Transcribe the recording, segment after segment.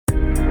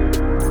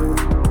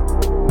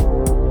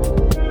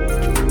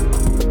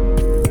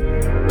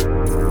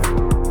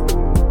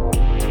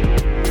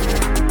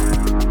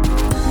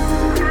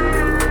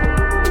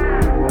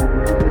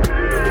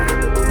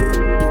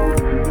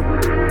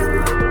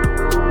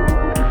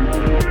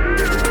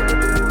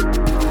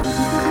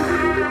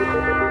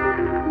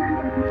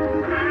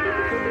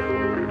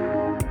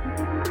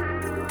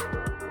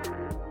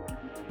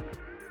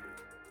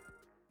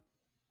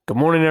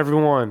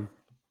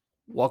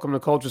Welcome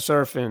to Culture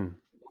Surfing.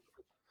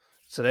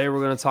 Today we're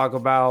going to talk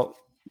about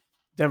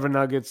Denver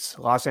Nuggets,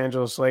 Los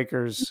Angeles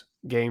Lakers,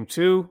 Game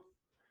 2.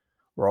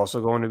 We're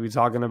also going to be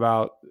talking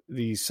about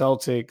the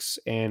Celtics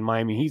and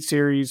Miami Heat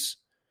series.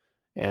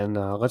 And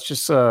let's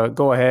just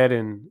go ahead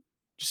and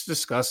just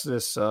discuss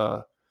this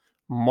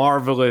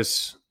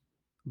marvelous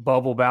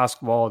bubble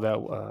basketball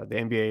that the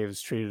NBA has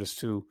treated us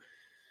to.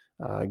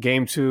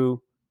 Game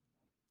 2,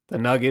 the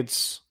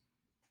Nuggets.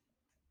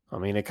 I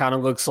mean, it kind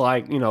of looks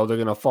like, they're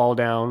going to fall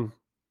down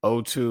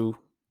 0-2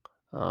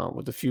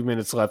 with a few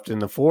minutes left in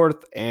the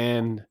fourth.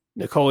 And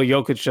Nikola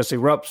Jokic just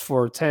erupts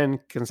for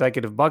 10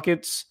 consecutive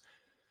buckets,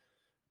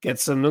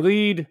 gets them the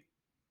lead. It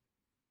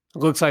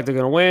looks like they're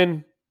going to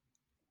win.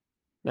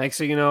 Next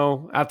thing you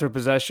know, after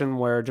possession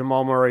where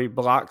Jamal Murray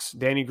blocks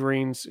Danny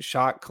Green's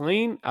shot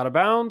clean out of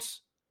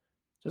bounds,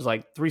 there's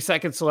like 3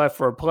 seconds left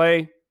for a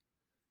play.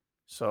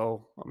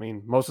 So, I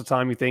mean, most of the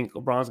time you think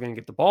LeBron's going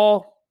to get the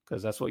ball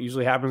because that's what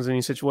usually happens in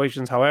these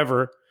situations.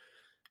 However,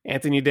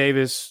 Anthony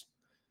Davis,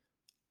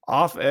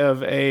 off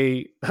of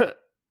a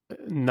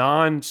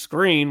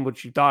non-screen,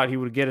 which you thought he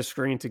would get a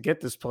screen to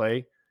get this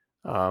play,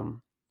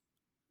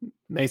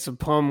 Mason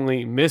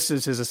Plumlee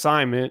misses his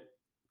assignment,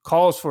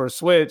 calls for a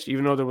switch,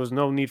 even though there was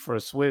no need for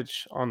a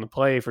switch on the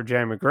play for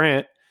Jerami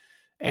Grant,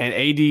 and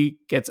AD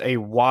gets a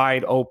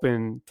wide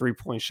open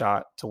three-point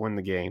shot to win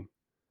the game.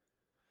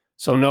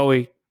 So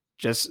Noe,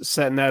 just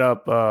setting that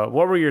up,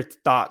 what were your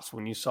thoughts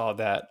when you saw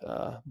that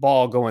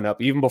ball going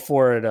up, even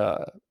before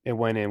it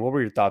went in? What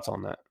were your thoughts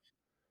on that?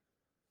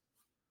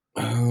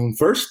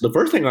 The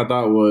first thing I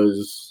thought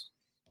was,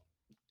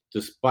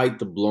 despite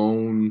the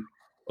blown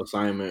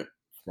assignment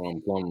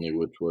from Plumlee,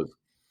 which was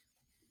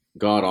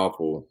god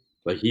awful,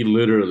 like he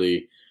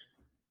literally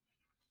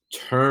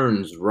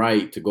turns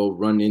right to go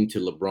run into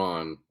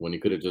LeBron when he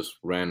could have just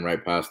ran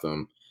right past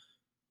him.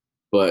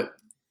 But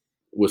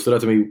what stood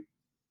out to me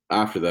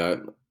after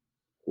that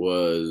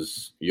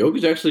was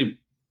Jokic actually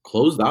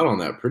closed out on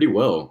that pretty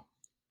well.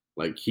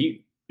 Like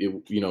he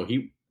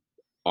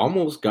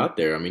almost got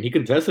there. I mean, he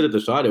contested at the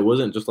shot. It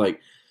wasn't just like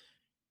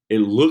it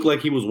looked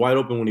like he was wide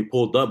open when he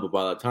pulled up, but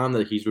by the time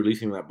that he's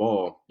releasing that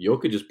ball,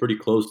 Jokic is pretty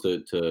close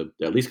to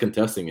at least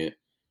contesting it.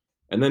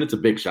 And then it's a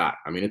big shot.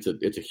 I mean, it's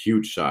a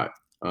huge shot.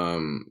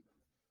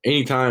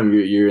 Anytime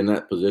you're in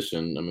that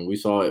position, I mean, we've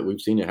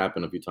seen it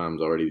happen a few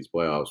times already these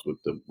playoffs with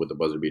the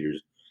buzzer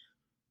beaters.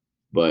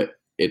 But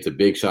it's a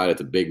big shot.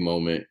 It's a big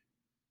moment,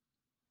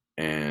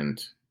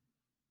 and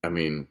I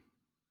mean,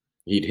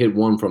 he'd hit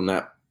one from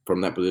that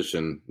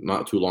position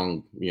not too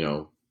long,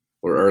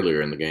 or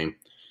earlier in the game,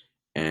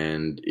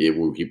 and it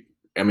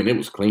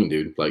was clean,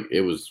 dude. Like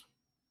there was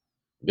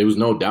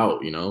no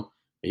doubt,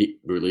 he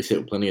released it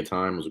with plenty of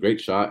time. It was a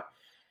great shot.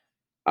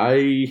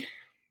 I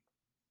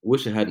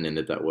wish it hadn't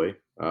ended that way.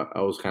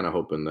 I was kind of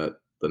hoping that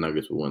the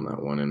Nuggets would win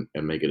that one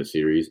and make it a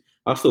series.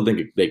 I still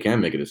think they can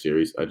make it a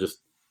series.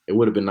 It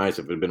would have been nice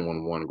if it had been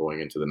 1-1 going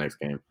into the next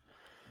game.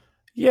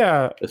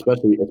 Yeah,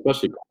 especially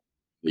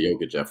the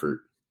Jokic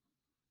effort.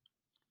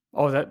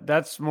 Oh,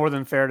 that's more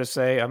than fair to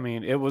say. I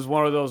mean, it was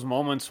one of those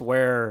moments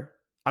where,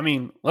 I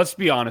mean, let's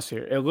be honest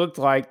here. It looked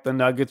like the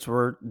Nuggets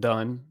were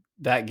done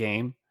that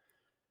game,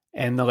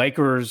 and it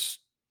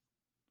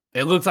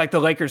looked like the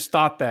Lakers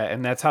thought that,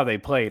 and that's how they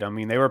played. I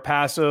mean, they were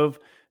passive.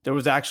 There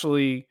was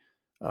actually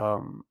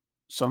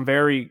some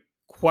very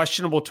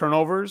questionable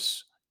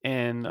turnovers,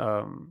 and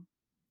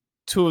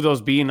two of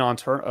those being on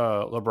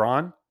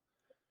LeBron,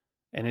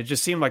 and it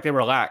just seemed like they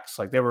were lax,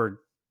 like they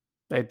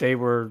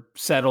were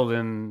settled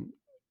in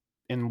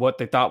what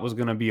they thought was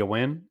going to be a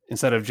win,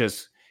 instead of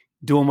just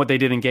doing what they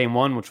did in game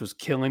one, which was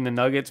killing the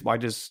Nuggets by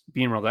just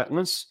being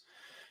relentless.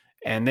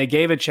 And they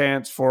gave a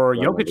chance for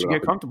Jokic to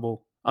get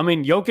comfortable. I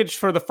mean, Jokic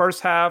for the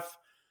first half,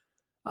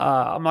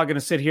 I'm not going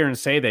to sit here and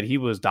say that he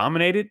was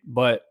dominated,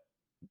 but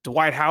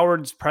Dwight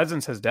Howard's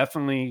presence has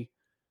definitely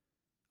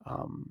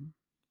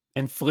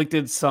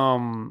inflicted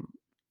some,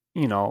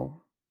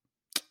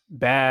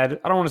 bad,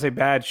 I don't want to say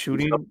bad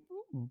shooting,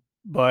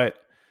 but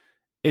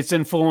it's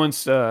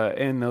influenced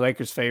in the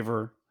Lakers'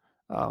 favor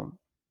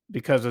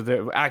because of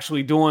the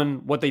actually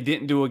doing what they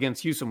didn't do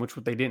against Houston, which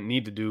what they didn't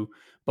need to do,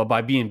 but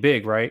by being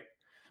big, right?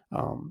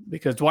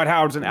 Because Dwight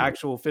Howard's an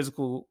actual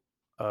physical,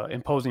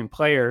 imposing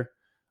player,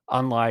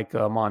 unlike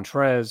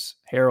Montrezl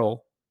Harrell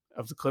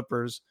of the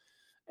Clippers.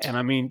 And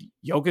I mean,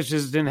 Jokic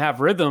just didn't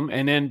have rhythm.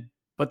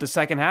 But the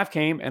second half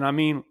came, and I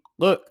mean,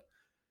 look,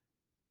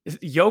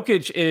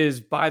 Jokic is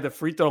by the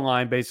free throw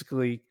line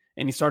basically,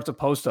 and he starts a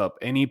post up,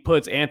 and he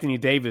puts Anthony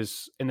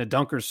Davis in the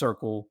dunker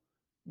circle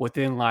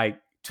within like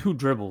 2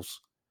 dribbles.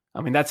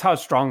 I mean, that's how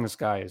strong this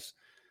guy is.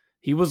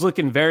 He was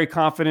looking very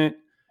confident,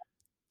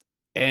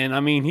 and I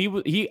mean,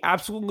 he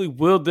absolutely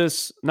willed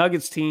this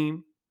Nuggets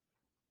team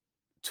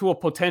to a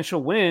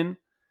potential win.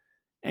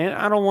 And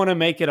I don't want to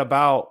make it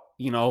about,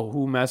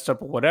 who messed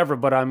up or whatever,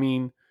 but I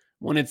mean,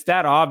 when it's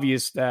that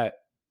obvious that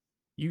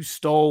you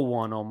stole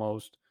one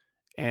almost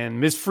and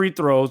missed free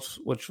throws,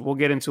 which we'll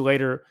get into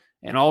later,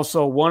 and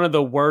also one of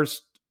the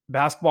worst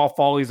basketball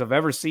follies I've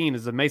ever seen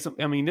is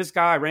this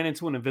guy ran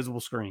into an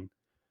invisible screen.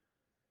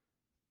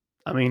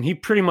 I mean, he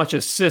pretty much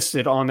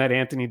assisted on that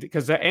Anthony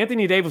because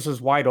Anthony Davis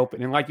was wide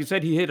open, and like you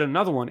said, he hit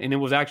another one, and it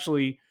was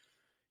actually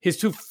his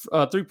two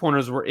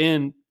 3-pointers were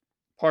in.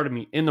 Pardon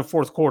me, in the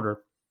fourth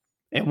quarter,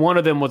 and one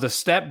of them was a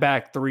step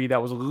back three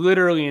that was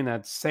literally in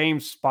that same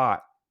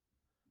spot,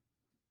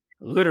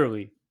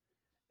 literally,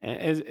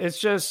 and it's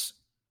just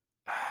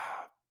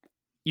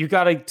you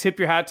got to tip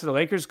your hat to the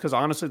Lakers because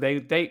honestly,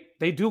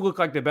 they do look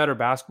like the better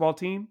basketball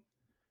team.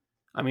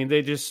 I mean,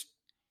 they just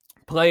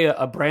play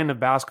a brand of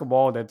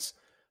basketball that's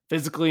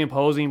physically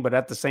imposing, but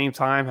at the same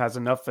time has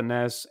enough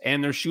finesse.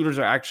 And their shooters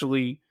are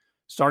actually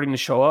starting to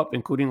show up,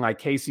 including like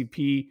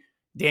KCP.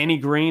 Danny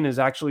Green is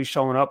actually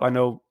showing up. I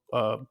know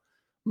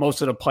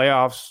most of the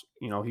playoffs,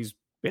 he's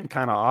been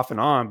kind of off and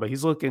on, but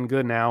he's looking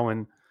good now.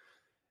 And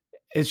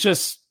it's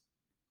just,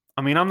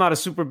 I mean, I'm not a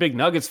super big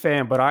Nuggets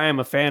fan, but I am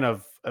a fan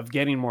of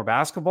getting more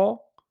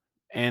basketball.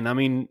 And I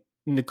mean,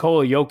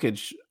 Nikola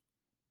Jokic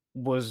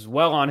was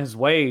well on his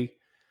way.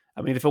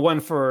 I mean, if it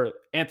wasn't for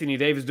Anthony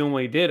Davis doing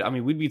what he did, I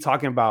mean, we'd be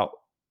talking about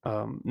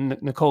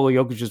Nikola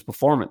Jokic's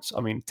performance.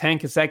 I mean, 10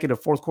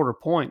 consecutive fourth quarter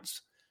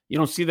points. You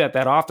don't see that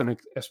often,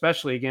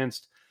 especially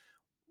against,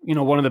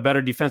 one of the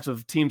better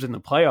defensive teams in the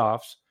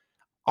playoffs.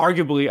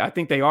 Arguably, I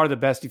think they are the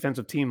best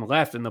defensive team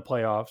left in the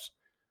playoffs.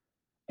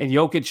 And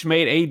Jokic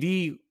made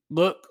AD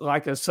look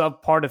like a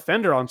subpar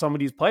defender on some of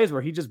these plays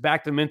where he just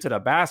backed him into the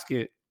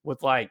basket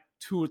with like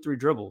 2 or 3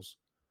 dribbles.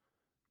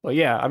 But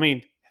yeah, I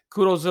mean,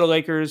 kudos to the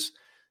Lakers.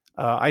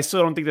 I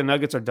still don't think the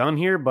Nuggets are done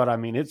here, but I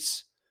mean,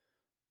 this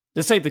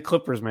ain't the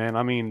Clippers, man.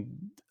 I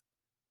mean,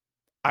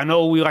 I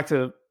know we like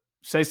to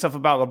say stuff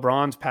about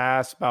LeBron's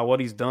past, about what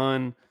he's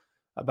done,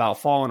 about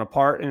falling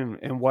apart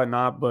and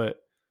whatnot, but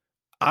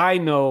I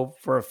know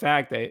for a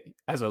fact that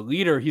as a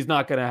leader, he's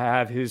not going to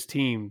have his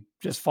team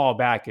just fall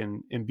back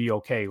and be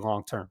okay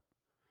long term.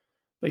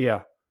 But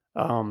yeah,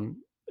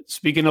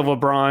 speaking of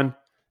LeBron,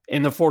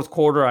 in the fourth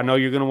quarter, I know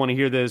you're going to want to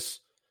hear this.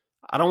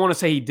 I don't want to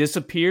say he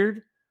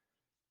disappeared,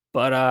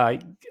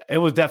 but it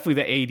was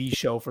definitely the AD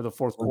show for the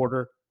fourth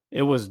quarter.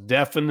 It was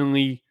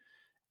definitely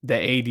the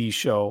AD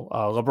show.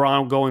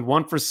 LeBron going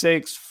 1 for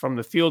 6 from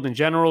the field in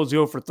general,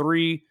 0 for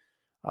 3.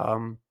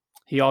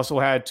 He also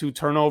had 2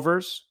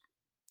 turnovers,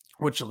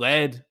 which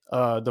led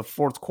the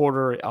fourth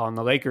quarter on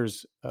the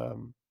Lakers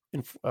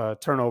in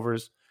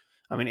turnovers.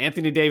 I mean,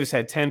 Anthony Davis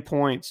had 10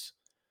 points.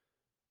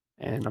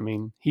 And, I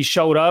mean, he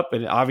showed up,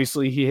 and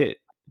obviously he hit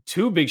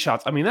 2 big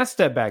shots. I mean, that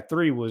step back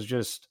 3 was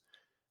just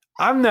 –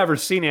 I've never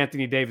seen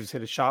Anthony Davis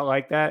hit a shot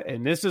like that.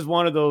 And this is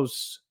one of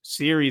those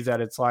series that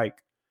it's like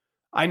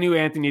I knew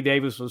Anthony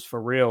Davis was for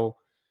real,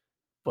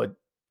 but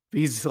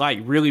he's, like,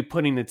 really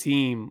putting the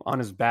team on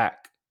his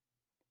back,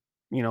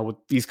 with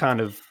these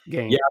kind of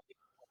games.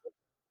 Yeah.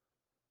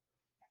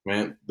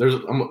 Man, there's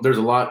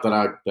a lot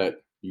that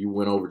you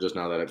went over just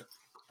now that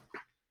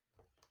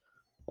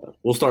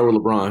we'll start with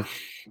LeBron.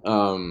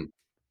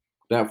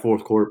 That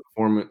fourth quarter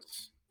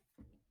performance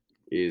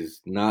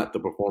is not the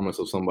performance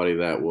of somebody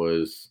that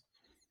was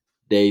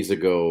days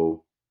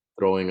ago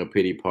throwing a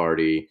pity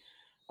party.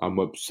 I'm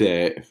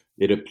upset.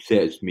 It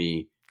upsets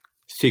me.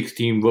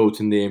 16 votes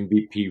in the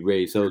MVP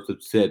race. So it's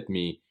upset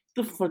me.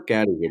 Get the fuck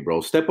out of here,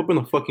 bro. Step up in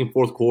the fucking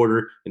fourth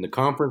quarter in the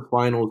conference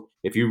finals.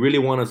 If you really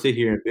want to sit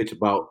here and bitch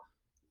about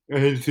I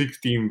had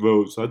 16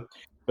 votes.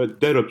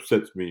 That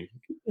upsets me.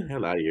 Get the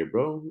hell out of here,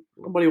 bro.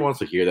 Nobody wants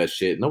to hear that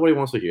shit. Nobody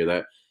wants to hear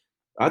that.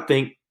 I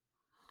think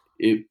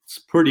it's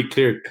pretty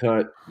clear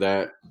cut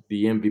that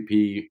the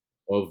MVP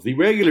of the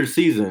regular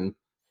season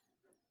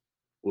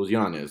was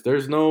Giannis.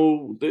 There's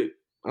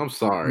I'm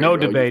sorry. No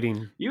bro.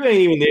 debating. You ain't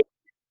even the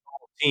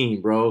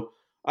team, bro.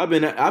 I've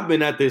been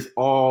at this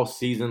all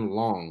season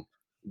long.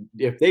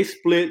 If they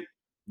split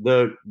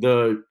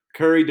the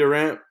Curry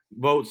Durant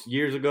votes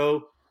years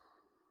ago,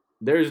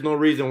 there's no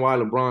reason why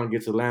LeBron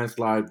gets a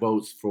landslide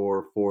votes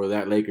for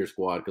that Lakers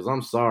squad. Because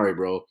I'm sorry,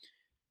 bro.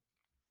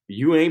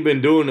 You ain't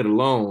been doing it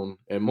alone.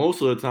 And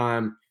most of the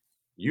time,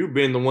 you've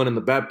been the one in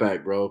the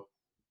backpack, bro.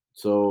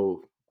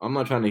 So I'm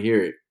not trying to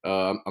hear it.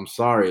 I'm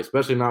sorry,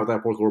 especially not with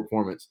that fourth quarter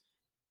performance.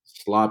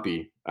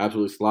 Sloppy.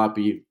 Absolutely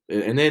sloppy.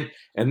 And then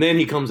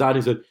he comes out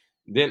and said,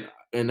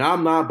 and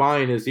I'm not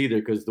buying this either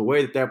because the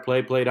way that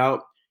play played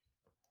out,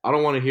 I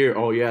don't want to hear,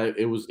 oh, yeah,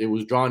 it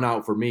was drawn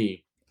out for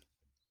me.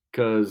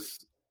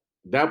 Because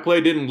that play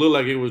didn't look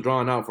like it was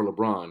drawn out for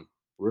LeBron,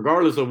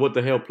 regardless of what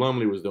the hell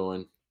Plumlee was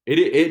doing.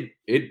 The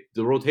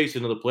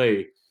rotation of the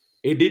play,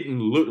 it didn't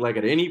look like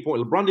at any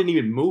point LeBron didn't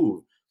even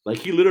move. Like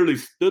he literally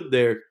stood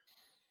there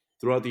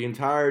throughout the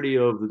entirety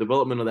of the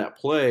development of that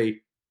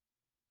play.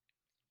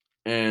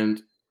 And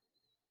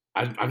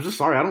I'm just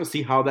sorry, I don't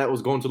see how that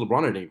was going to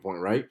LeBron at any point,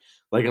 right?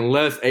 Like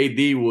unless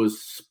AD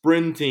was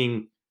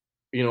sprinting,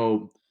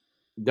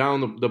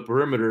 down the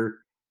perimeter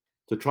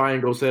to try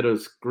and go set a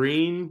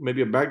screen,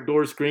 maybe a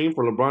backdoor screen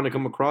for LeBron to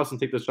come across and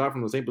take the shot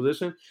from the same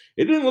position.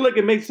 It didn't look like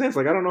it made sense.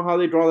 Like, I don't know how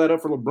they draw that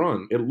up for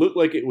LeBron. It looked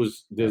like it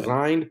was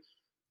designed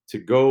to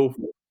go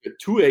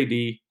to AD.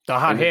 The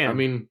hot hand. I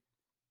mean,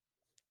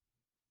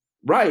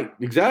 right,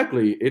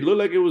 exactly. It looked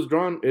like it was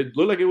drawn. It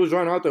looked like it was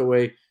drawn out that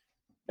way.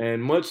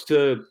 And much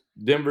to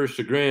Denver's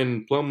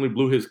chagrin, Plumlee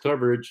blew his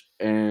coverage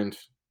and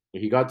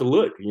he got the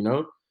look, you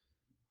know.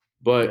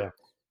 But Yeah.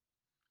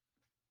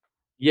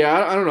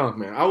 yeah, I don't know,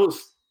 man.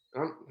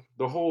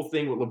 The whole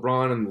thing with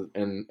LeBron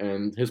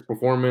and his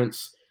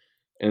performance,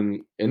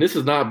 and this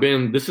has not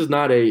been this is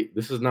not a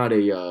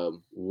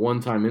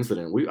one time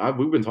incident.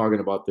 We've been talking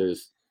about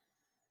this,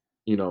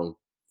 you know,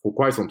 for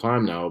quite some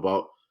time now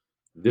about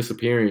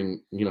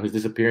disappearing, you know, his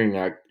disappearing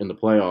act in the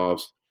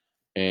playoffs,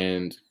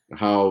 and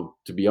how,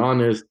 to be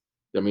honest,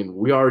 I mean,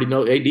 we already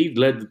know AD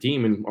led the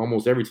team in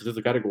almost every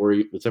statistic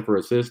category except for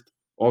assist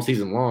all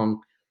season long.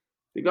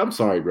 I'm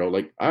sorry, bro.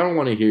 Like, I don't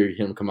want to hear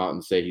him come out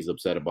and say he's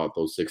upset about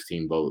those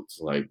 16 votes.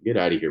 Like, get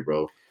out of here,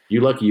 bro.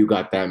 You lucky you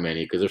got that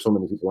many because there's so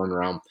many people running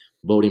around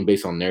voting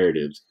based on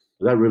narratives.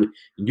 That really,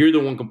 you're the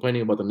one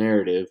complaining about the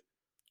narrative,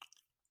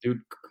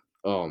 dude.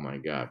 Oh my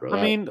god, bro.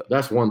 I mean,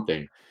 That's one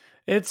thing.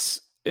 it's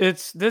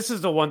this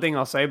is the one thing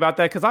I'll say about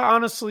that, because I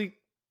understand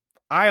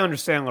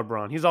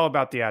LeBron. He's all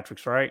about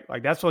theatrics, right?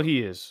 Like that's what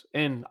he is,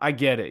 and I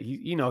get it.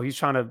 He's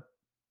trying to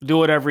do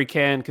whatever he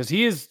can because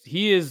he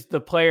is the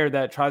player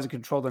that tries to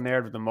control the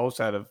narrative the most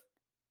out of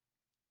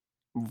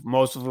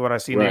most of what I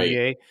see in the Right.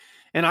 NBA.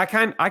 And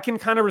I can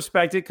kind of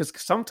respect it because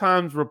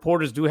sometimes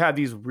reporters do have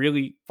these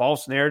really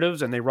false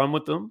narratives and they run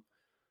with them.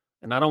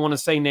 And I don't want to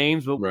say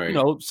names, but Right.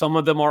 some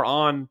of them are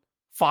on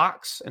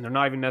Fox and they're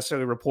not even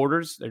necessarily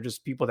reporters. They're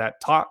just people that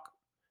talk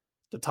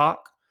the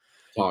talk.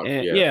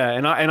 And Yeah.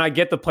 and I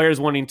get the players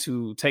wanting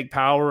to take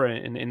power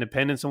and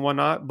independence and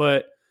whatnot,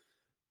 but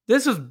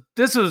this was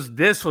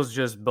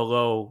just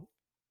below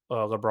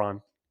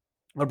LeBron.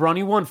 LeBron,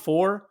 you won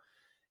 4,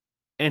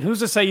 and who's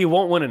to say you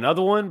won't win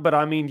another one? But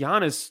I mean,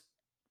 Giannis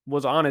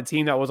was on a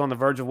team that was on the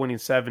verge of winning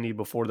 70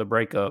 before the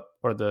breakup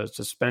or the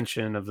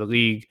suspension of the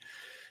league.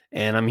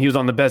 And I mean, he was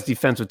on the best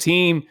defensive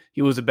team.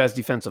 He was the best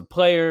defensive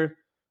player.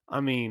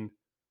 I mean,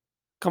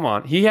 come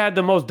on. He had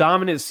the most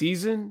dominant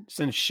season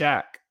since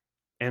Shaq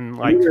in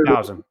like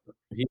 2000.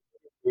 He,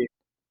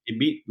 he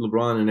beat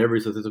LeBron in every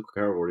statistical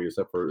category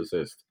except for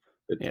assist.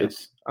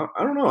 It's I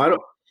don't know.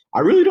 I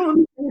really don't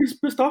understand what he's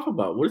pissed off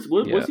about. What's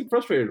he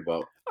frustrated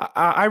about?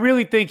 I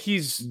really think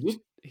he's.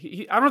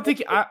 I don't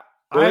think I.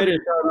 Go ahead and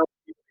shout out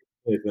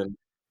and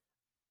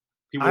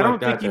people I like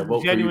don't that think that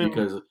vote for you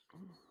because of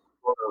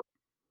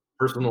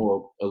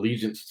personal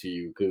allegiance to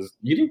you. Because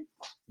you didn't,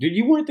 dude.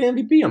 You weren't the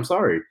MVP. I'm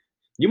sorry.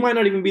 You might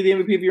not even be the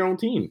MVP of your own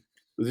team.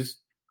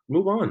 Just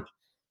move on.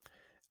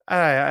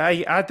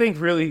 I think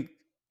really,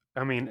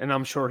 I mean, and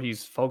I'm sure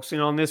he's focusing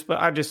on this, but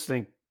I just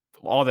think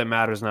all that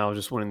matters now is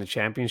just winning the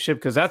championship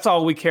because that's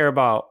all we care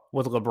about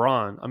with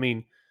LeBron. I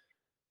mean,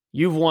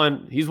 he's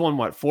won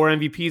what, 4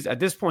 MVPs? At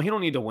this point, he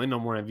don't need to win no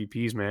more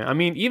MVPs, man. I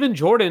mean, even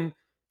Jordan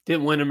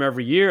didn't win them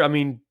every year. I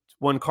mean,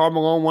 when Karl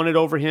Malone won it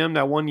over him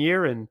that one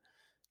year and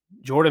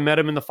Jordan met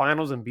him in the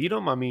finals and beat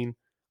him, I mean,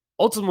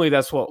 ultimately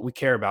that's what we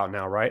care about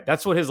now, right?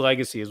 That's what his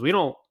legacy is. We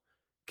don't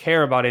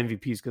care about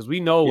MVPs because we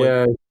know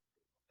it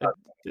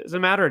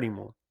doesn't matter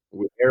anymore.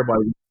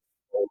 Everybody knows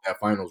what that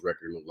finals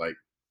record looked like.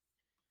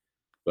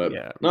 But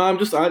yeah. No,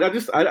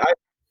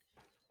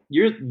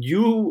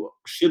 you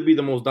should be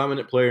the most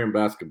dominant player in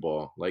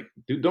basketball. Like,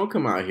 dude, don't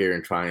come out here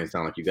and try and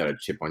sound like you got a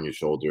chip on your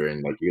shoulder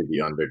and like you're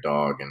the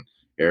underdog and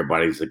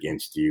everybody's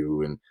against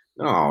you. And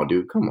no,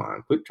 dude, come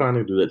on. Quit trying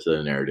to do that to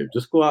the narrative.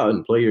 Just go out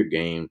and play your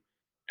game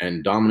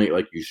and dominate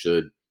like you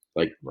should.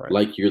 Like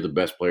you're the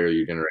best player of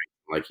your generation,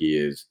 like he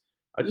is.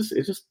 I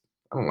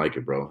don't like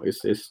it, bro. It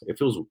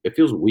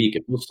feels weak.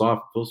 It feels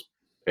soft. It feels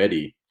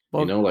petty.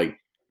 Well, like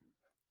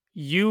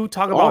you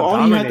talk about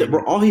all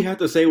he had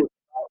to say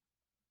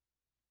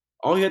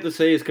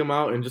is come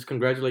out and just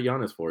congratulate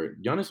Giannis for it.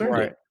 Giannis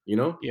earned it,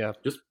 Yeah.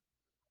 Just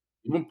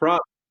give him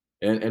props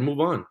and move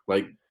on.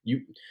 Like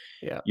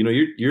yeah.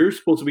 You're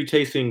supposed to be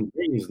chasing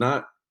rings,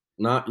 not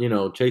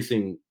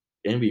chasing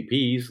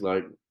MVPs.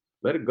 Like,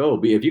 let it go.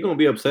 If you're gonna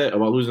be upset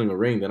about losing a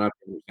ring, then I'm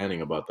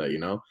understanding about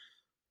that,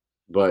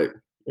 But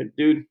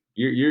dude,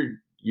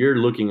 you're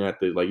looking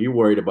at you're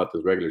worried about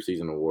this regular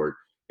season award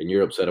and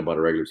you're upset about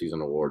a regular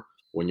season award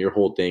when your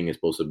whole thing is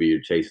supposed to be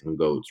you're chasing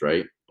goats,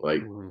 right?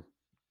 Like, it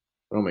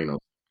don't make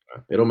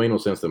no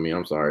sense to me.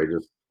 I'm sorry.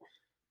 Just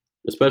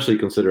especially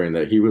considering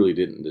that he really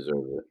didn't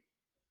deserve it.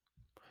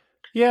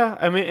 Yeah,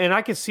 I mean, and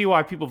I can see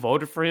why people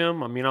voted for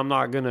him. I mean, I'm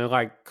not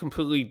gonna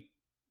completely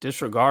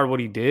disregard what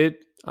he did.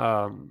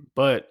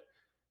 But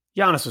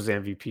Giannis was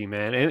MVP,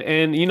 man.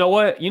 And you know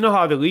what? You know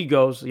how the league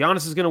goes.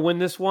 Giannis is gonna win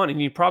this one, and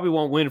he probably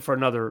won't win for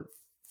another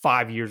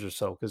 5 years or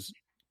so because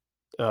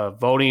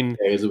voting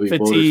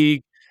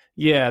fatigue.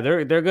 Yeah,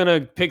 they're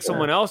gonna pick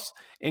someone else.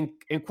 And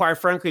quite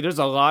frankly, there's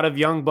a lot of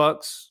young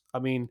bucks. I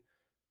mean,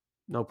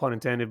 no pun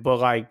intended,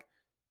 but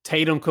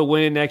Tatum could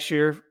win it next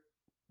year.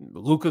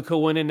 Luka could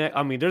win it.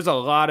 I mean, there's a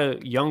lot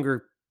of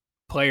younger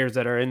players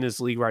that are in this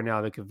league right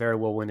now that could very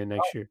well win it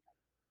next year.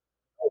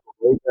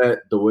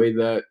 The way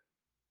that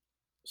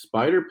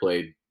Spider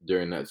played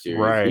during that series,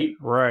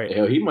 right.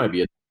 Hell, he might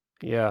be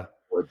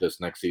for this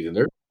next season.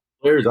 There's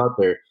players out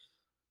there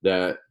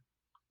that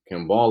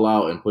can ball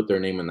out and put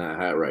their name in that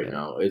hat right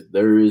now.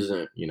 There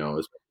isn't,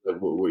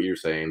 what you're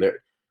saying there.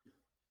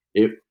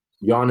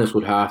 Giannis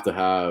would have to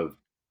have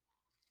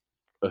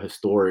a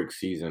historic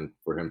season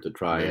for him to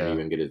try and Yeah.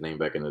 even get his name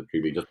back in the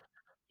tribute, just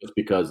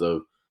because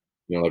of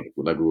like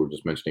we were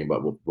just mentioning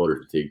about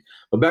voter fatigue.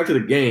 But back to the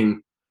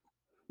game,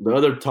 the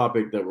other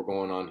topic that we're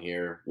going on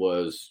here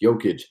was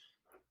Jokic.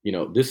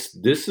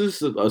 This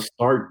is a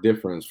stark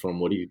difference from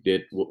what he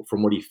did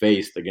from what he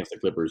faced against the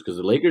Clippers, because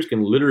the Lakers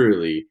can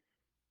literally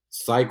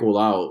cycle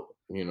out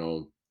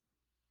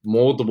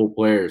multiple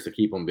players to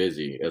keep him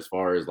busy as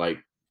far as like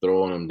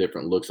throwing him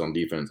different looks on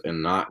defense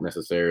and not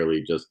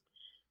necessarily just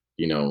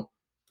you know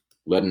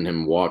letting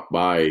him walk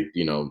by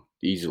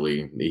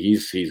easily.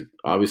 He's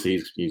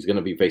obviously he's going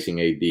to be facing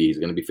AD, he's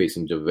going to be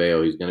facing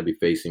JaVale, he's going to be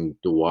facing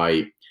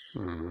Dwight,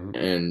 Mm-hmm.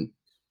 and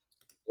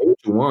what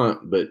you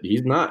want, but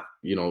he's not.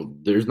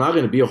 There's not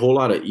going to be a whole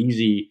lot of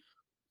easy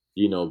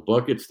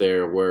buckets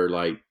there, where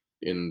like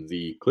in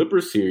the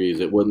Clippers series,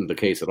 it wasn't the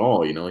case at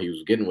all. He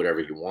was getting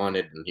whatever he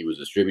wanted and he was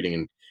distributing,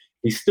 and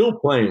he's still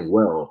playing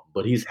well,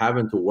 but he's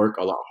having to work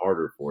a lot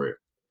harder for it.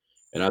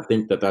 And I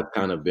think that that's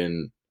kind of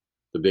been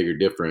the bigger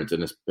difference.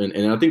 And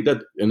I think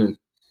that, and then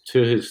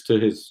to his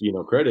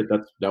credit,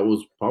 that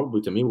was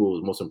probably to me what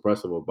was most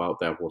impressive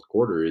about that fourth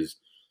quarter is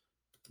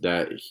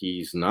that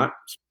he's not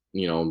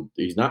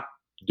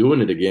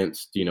doing it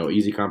against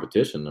easy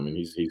competition. I mean,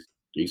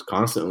 he's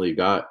constantly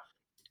got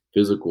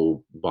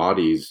physical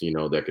bodies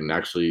that can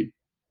actually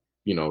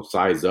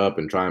size up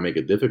and try and make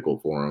it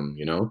difficult for him.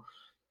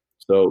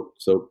 So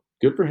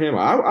good for him.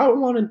 I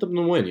wanted them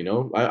to win.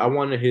 I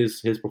wanted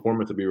his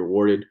performance to be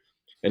rewarded,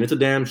 and it's a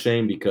damn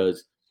shame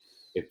because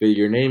if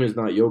your name is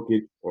not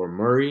Jokic or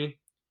Murray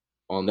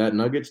on that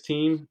Nuggets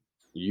team,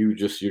 you're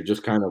just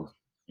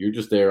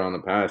there on the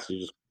pass. You're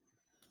just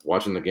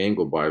watching the game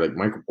go by. Like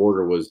Michael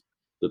Porter was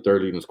the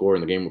third leading scorer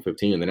in the game with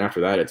 15, and then after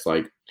that, it's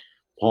like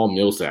Paul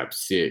Millsap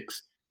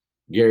 6,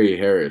 Gary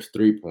Harris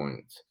 3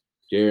 points,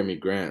 Jeremy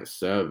Grant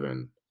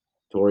 7,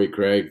 Torrey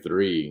Craig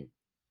 3,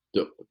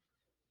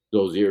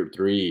 Dozier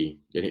 3,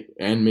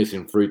 and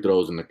missing free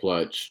throws in the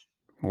clutch.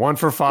 1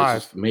 for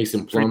 5.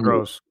 Mason Free Plumlee.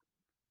 throws.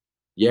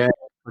 Yeah,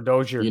 For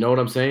Dozier. you know what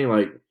I'm saying?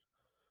 Like,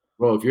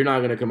 bro, if you're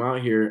not gonna come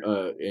out here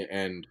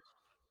and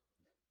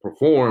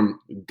perform,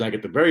 like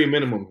at the very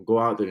minimum, go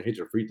out there and hit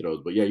your free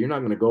throws. But yeah, you're not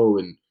going to go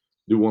and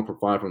do 1 for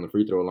 5 from the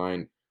free throw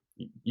line.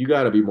 You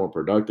got to be more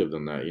productive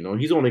than that.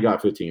 He's only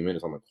got 15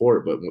 minutes on the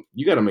court, but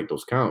you got to make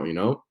those count.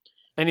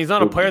 And he's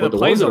not a player that the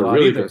plays ones that a are lot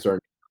really either.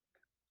 concerning.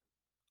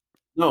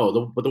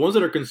 No, but the ones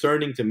that are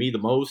concerning to me the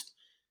most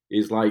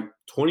is like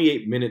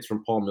 28 minutes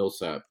from Paul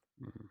Millsap,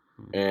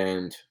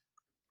 and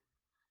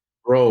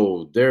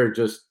bro, they're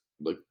just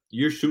like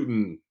you're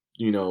shooting,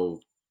 2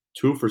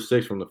 for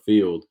 6 from the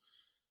field,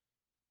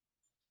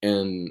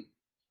 and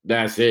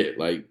that's it.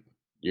 Like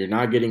you're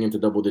not getting into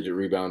double digit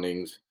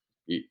reboundings.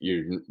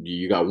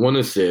 You got 1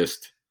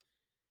 assist.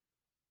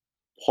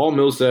 Paul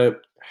Millsap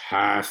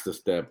has to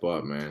step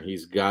up, man.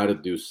 He's got to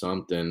do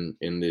something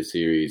in this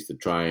series to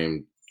try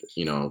and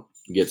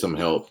get some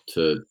help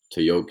to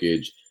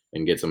Jokic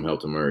and get some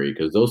help to Murray,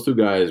 because those two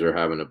guys are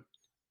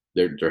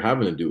they're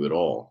having to do it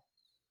all.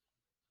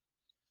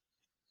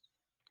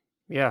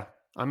 Yeah,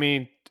 I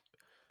mean,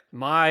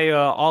 my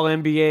All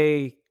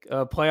NBA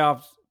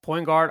playoffs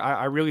point guard,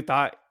 I really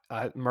thought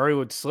Murray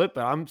would slip,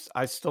 but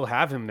I still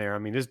have him there. I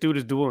mean, this dude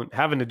is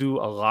having to do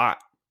a lot.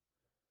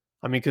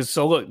 I mean,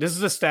 look, this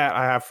is a stat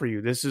I have for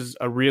you. This is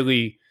a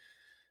really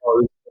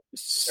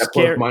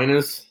scary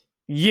minus.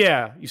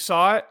 Yeah, you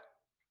saw it.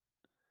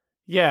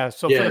 Yeah,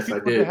 so yes, for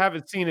the people that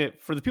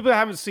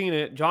haven't seen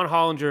it, John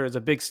Hollinger is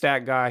a big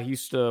stat guy. He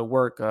used to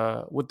work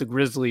with the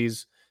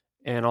Grizzlies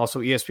and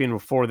also ESPN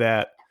before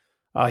that.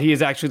 He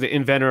is actually the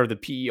inventor of the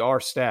PER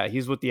stat.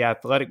 He's with The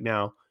Athletic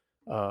now.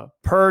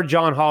 Per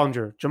John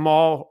Hollinger,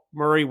 Jamal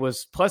Murray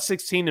was plus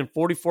 16 in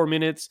 44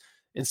 minutes,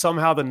 and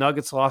somehow the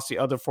Nuggets lost the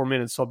other 4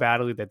 minutes so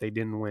badly that they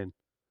didn't win.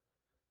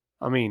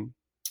 I mean,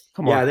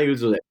 come on. Yeah, I think it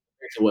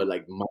was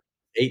like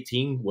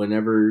 18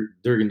 whenever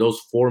during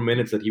those 4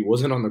 minutes that he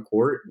wasn't on the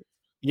court.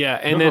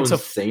 Yeah, and then how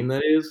insane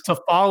that is. To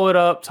follow it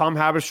up, Tom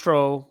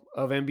Haberstroh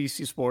of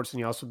NBC Sports, and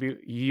he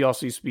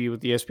also used to be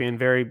with ESPN,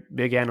 very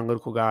big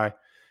analytical guy.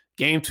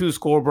 Game 2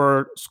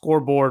 scoreboard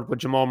with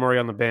Jamal Murray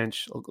on the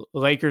bench.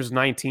 Lakers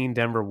 19,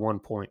 Denver 1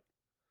 point.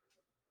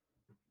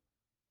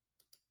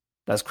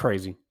 That's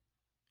crazy.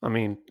 I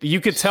mean,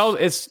 you could tell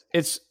it's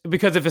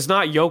because if it's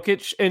not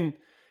Jokic,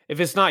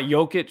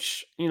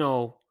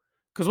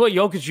 because what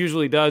Jokic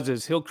usually does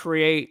is he'll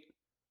create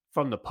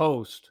from the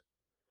post.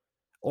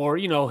 Or,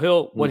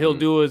 what he'll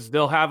do is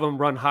they'll have him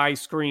run high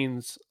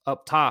screens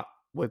up top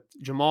with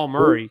Jamal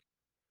Murray.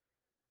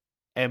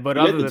 But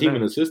he led the team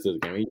in assists.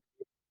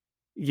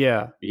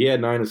 Yeah. He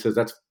had 9 assists.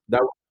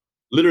 That was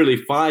literally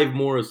 5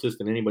 more assists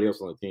than anybody else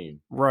on the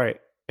team. Right.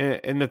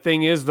 And the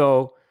thing is,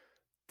 though,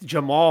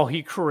 Jamal,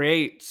 he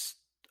creates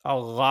a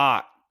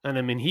lot. And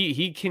I mean,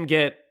 he can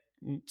get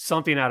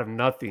something out of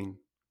nothing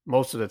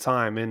most of the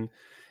time.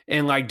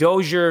 And like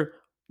Dozier,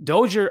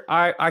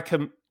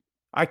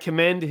 I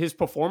commend his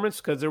performance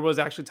because there was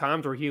actually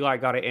times where he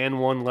got an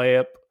and-one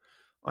layup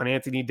on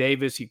Anthony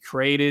Davis. He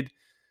created.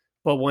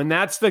 But when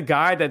that's the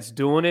guy that's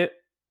doing it,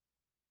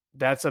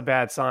 that's a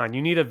bad sign.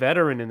 You need a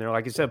veteran in there.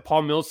 Like you said,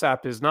 Paul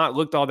Millsap has not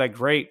looked all that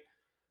great.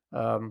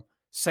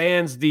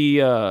 Sans the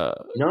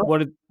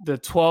No, the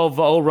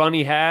 12-0 run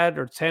he had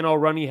or 10-0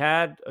 run he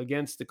had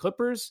against the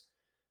Clippers,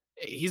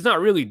 he's not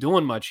really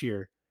doing much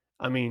here.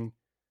 I mean,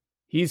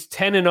 he's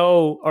 10-0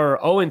 or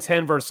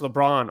 0-10 versus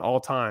LeBron all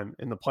time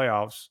in the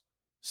playoffs.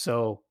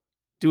 So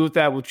do with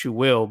that what you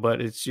will, but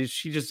it's just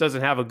she just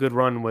doesn't have a good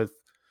run with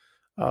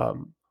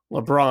LeBron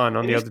on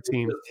and the it's other not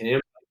team. just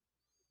him.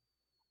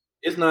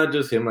 It's not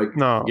just him. Like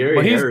No,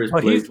 Gary Harris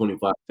but played he's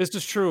 25 this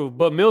is true.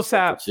 But for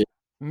six.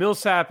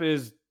 Millsap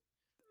is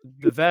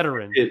the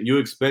veteran. You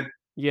expect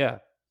Yeah.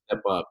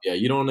 step up. Yeah,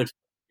 you don't expect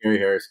Gary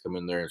Harris to come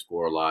in there and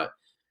score a lot.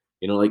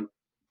 Like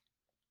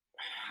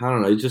I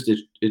don't know. It's just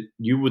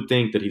you would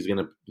think that he's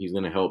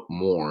gonna help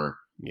more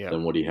Yeah.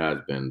 than what he has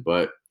been,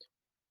 but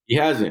he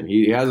hasn't.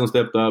 He hasn't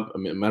stepped up. I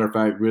mean, matter of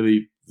fact,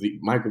 really,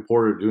 Michael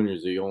Porter Jr.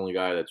 is the only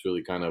guy that's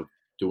really kind of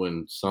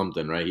doing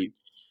something right.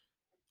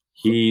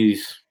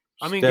 He's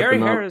I mean, Gary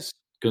stepping up, Harris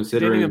didn't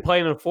considering even play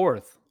in the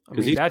fourth. I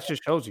because mean, he's that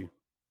just shows you.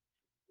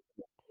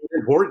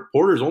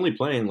 Porter's only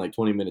playing like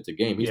 20 minutes a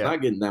game. He's Yeah.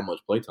 not getting that much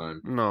play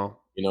time. No.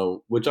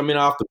 Which I mean,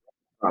 off the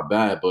not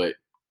bad, but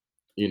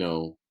you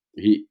know,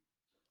 he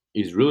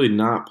he's really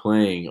not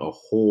playing a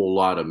whole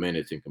lot of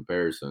minutes in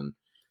comparison.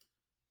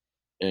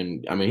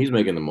 And I mean, he's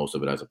making the most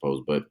of it, I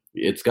suppose. But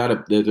there's got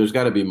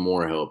to be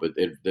more help.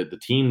 The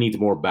team needs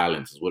more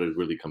balance, is what it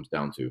really comes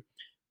down to.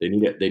 They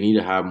need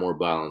to have more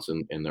balance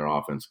in their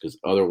offense because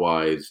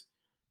otherwise,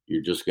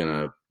 you're just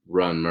gonna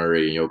run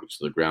Murray and Jokic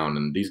to the ground.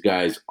 And these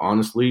guys,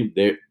 honestly,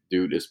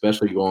 dude,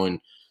 especially going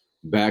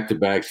back to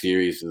back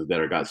series that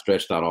are got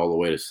stretched out all the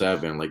way to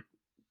 7, like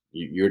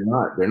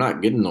they're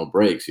not getting no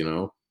breaks.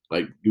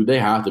 Like dude, they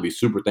have to be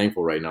super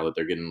thankful right now that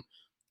they're getting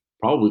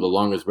probably the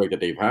longest break that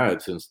they've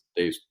had since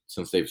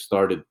they've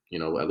started,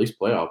 at least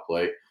playoff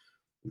play,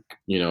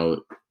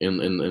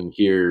 in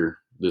here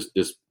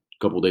this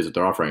couple of days that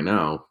they're off right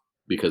now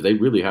because they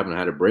really haven't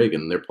had a break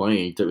and they're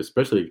playing,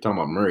 especially if you're talking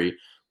about Murray.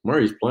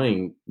 Murray's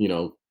playing,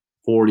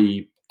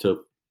 40 to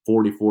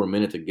 44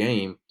 minutes a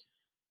game,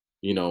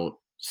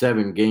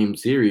 7-game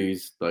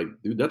series. Like,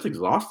 dude, that's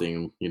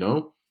exhausting,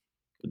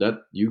 that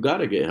you got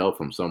to get help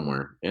from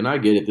somewhere. And I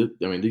get it.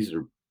 I mean, these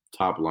are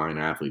top line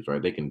athletes,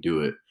 right? They can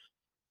do it.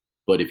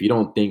 But if you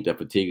don't think that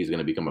fatigue is going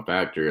to become a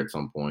factor at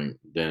some point,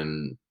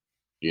 then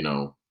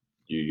you're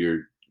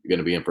going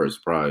to be in for a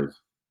surprise.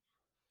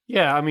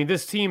 Yeah, I mean,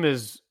 this team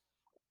has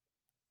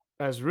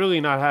really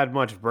not had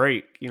much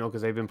break,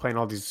 because they've been playing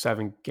all these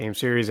 7-game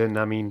series. And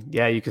I mean,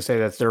 yeah, you could say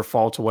that's their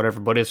fault or whatever,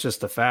 but it's just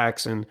the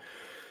facts. And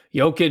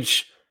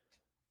Jokic,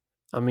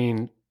 I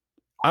mean,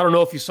 I don't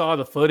know if you saw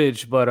the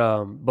footage,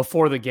 but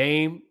before the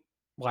game,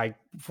 like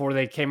before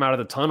they came out of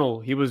the tunnel,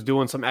 he was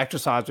doing some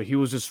exercise where he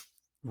was just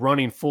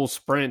running full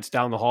sprints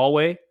down the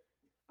hallway.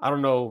 I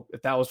don't know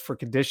if that was for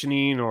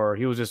conditioning or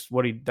he was just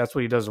that's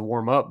what he does to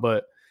warm up,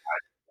 but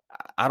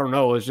I don't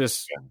know. It's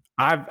just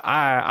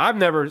I've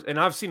never, and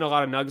I've seen a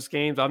lot of Nuggets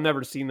games. I've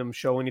never seen them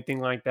show anything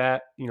like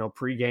that,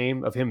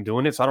 pre-game of him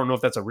doing it. So I don't know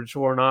if that's a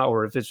ritual or not,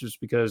 or if it's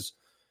just because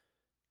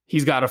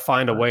he's got to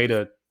find a way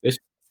to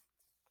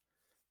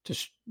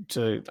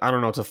I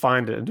don't know, to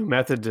find a new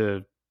method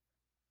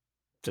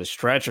to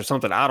stretch or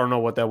something. I don't know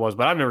what that was,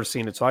 but I've never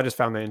seen it, so I just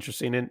found that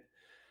interesting. And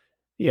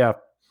yeah,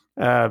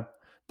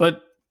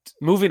 but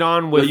moving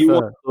on with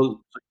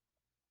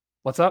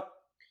what's up?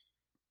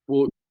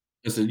 Well,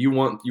 listen, you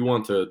want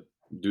to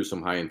do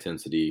some high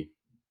intensity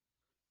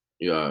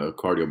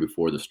cardio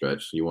before the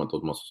stretch. You want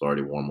those muscles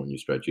already warm when you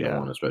stretch. You don't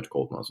want to stretch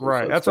cold muscles.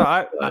 Right. So that's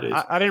why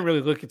I didn't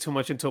really look too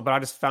much into it, but I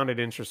just found it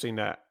interesting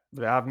that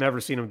I've never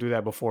seen him do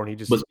that before. And he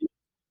just. But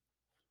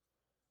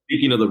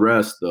speaking of the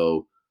rest,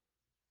 though,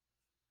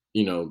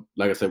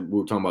 like I said, we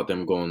were talking about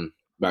them going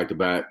back to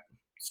back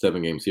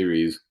 7-game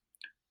series.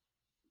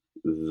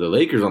 The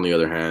Lakers, on the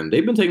other hand,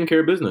 they've been taking care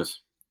of business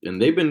and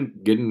they've been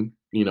getting,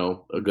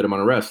 a good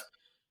amount of rest.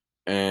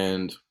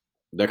 And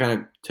that kind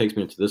of takes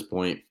me to this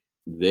point.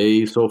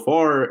 They, so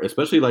far,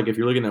 especially like if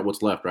you're looking at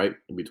what's left, right,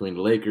 between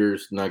the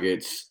Lakers,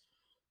 Nuggets,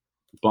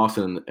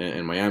 Boston,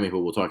 and Miami, who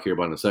we'll talk here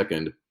about in a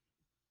second,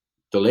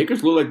 the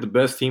Lakers look like the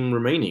best team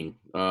remaining.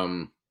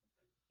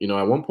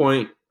 At one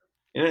point,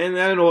 and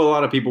I know a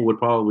lot of people would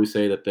probably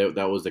say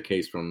that was the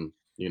case from,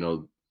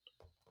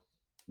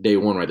 day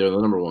one, right? They're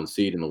the number 1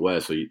 seed in the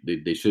West, so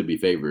they should be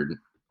favored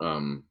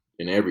in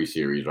every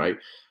series, right?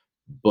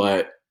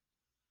 But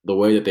the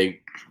way that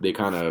they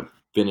kind of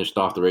finished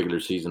off the regular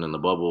season in the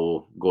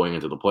bubble going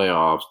into the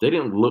playoffs, they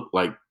didn't look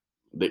like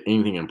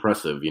anything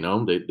impressive, They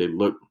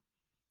looked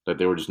like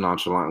they were just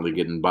nonchalantly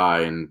getting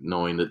by and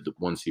knowing that the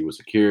 1 seed was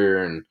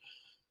secure. And,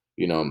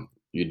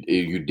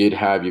 you did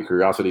have your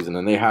curiosities. And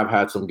then they have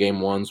had some game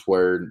ones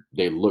where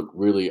they look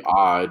really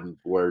odd,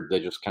 where they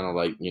just kind of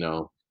like,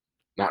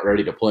 not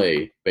ready to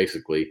play,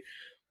 basically.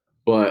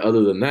 But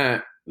other than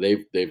that,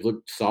 they've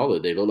looked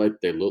solid. They look like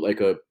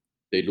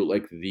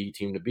the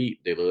team to beat.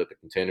 They look like the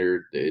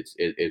contender.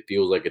 It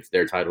feels like it's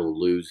their title to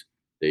lose.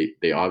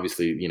 They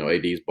obviously,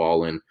 AD's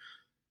balling,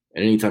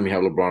 and anytime you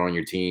have LeBron on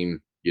your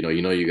team, you're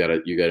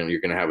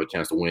gonna have a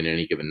chance to win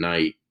any given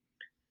night.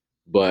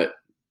 But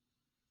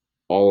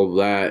all of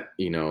that,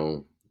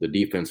 the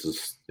defense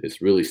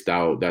is really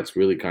stout. That's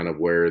really kind of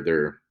where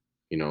their,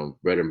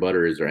 bread and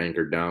butter is. They're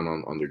anchored down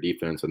on their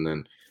defense, and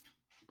then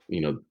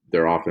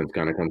their offense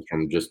kind of comes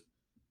from just.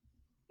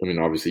 I mean,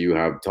 obviously you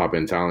have top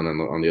end talent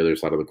on the other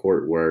side of the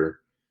court where.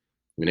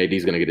 I mean,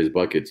 AD's going to get his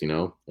buckets, and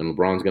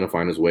LeBron's going to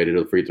find his way to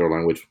the free throw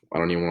line, which I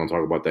don't even want to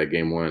talk about that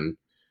game one.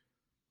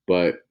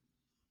 But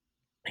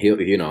he's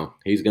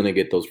going to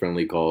get those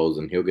friendly calls,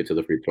 and he'll get to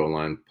the free throw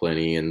line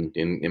plenty, and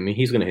I mean,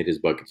 he's going to hit his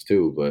buckets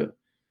too. But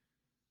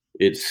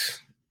it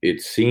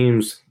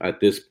seems at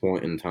this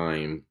point in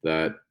time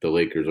that the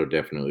Lakers are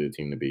definitely the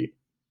team to beat.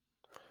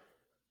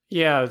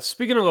 Yeah,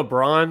 speaking of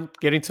LeBron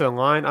getting to the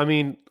line, I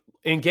mean,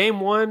 in game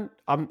one,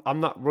 I don't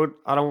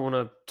want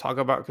to talk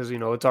about because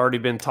it's already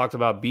been talked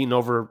about beating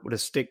over with a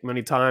stick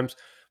many times.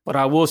 But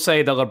I will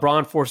say that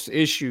LeBron forced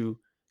issue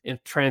in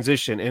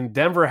transition, and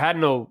Denver had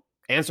no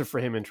answer for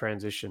him in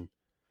transition.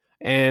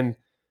 And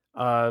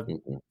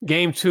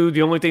game two,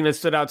 the only thing that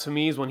stood out to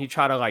me is when he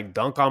tried to like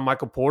dunk on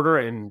Michael Porter,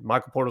 and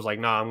Michael Porter's like,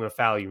 "Nah, I'm going to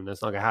foul you, and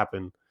that's not going to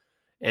happen."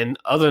 And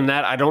other than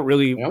that, I don't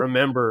really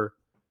remember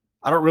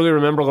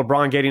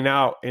LeBron getting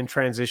out in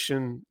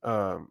transition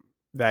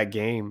that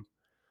game.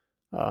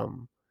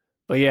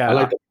 But yeah, I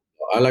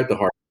like the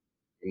heart.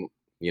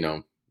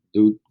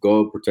 Dude,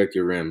 go protect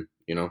your rim.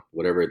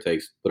 Whatever it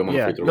takes. Put him on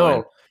the free throw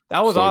line.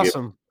 That was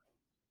awesome.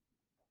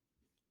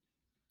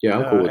 Yeah,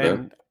 I'm cool with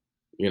that.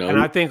 And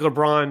I think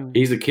LeBron.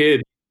 He's a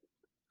kid.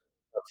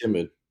 Not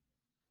timid.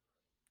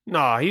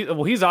 No,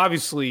 he's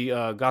obviously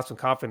got some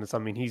confidence. I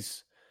mean,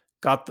 he's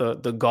got the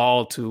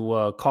gall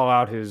to call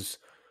out his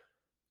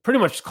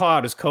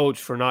coach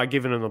for not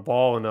giving him the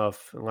ball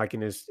enough, and like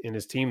in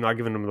his team not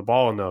giving him the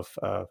ball enough.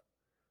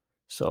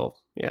 So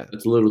yeah,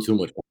 it's a little too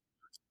much.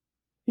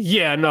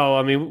 Yeah, no,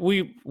 I mean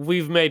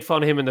we've made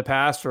fun of him in the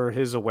past for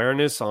his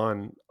awareness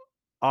on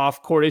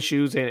off court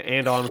issues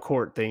and on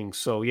court things.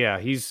 So yeah,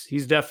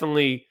 he's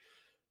definitely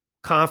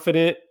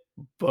confident,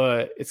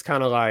 but it's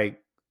kind of like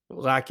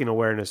lacking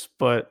awareness.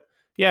 But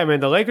yeah, man,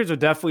 the Lakers are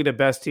definitely the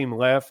best team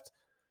left.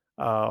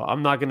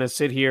 I'm not going to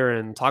sit here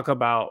and talk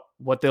about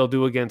what they'll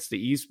do against the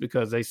East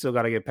because they still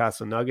got to get past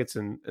the Nuggets,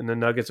 and the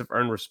Nuggets have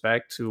earned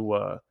respect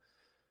to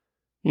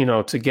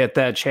to get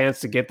that chance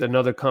to get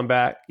another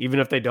comeback. Even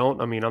if they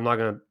don't, I mean, I'm not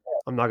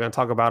gonna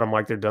talk about them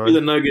like they're done.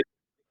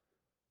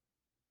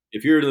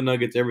 If you're the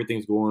Nuggets,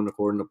 everything's going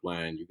according to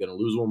plan. You're gonna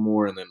lose one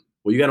more, and then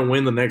you got to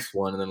win the next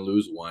one, and then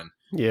lose one,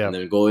 and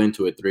then go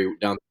into it 3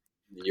 down.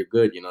 You're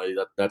good.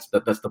 That's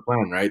the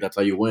plan, right? That's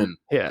how you win.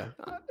 Yeah,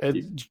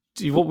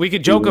 we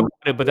could joke about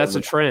it, but that's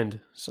a trend.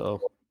 So,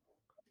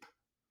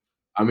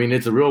 I mean,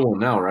 it's a real one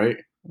now, right?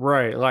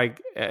 Right.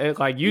 Like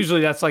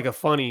usually that's like a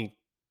funny.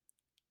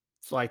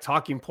 It's like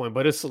talking point,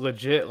 but it's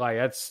legit. Like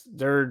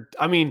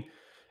I mean,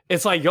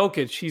 it's like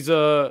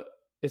Jokic.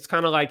 It's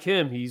kind of like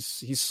him.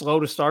 He's slow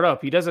to start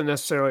up. He doesn't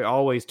necessarily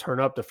always turn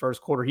up the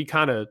first quarter. He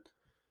kind of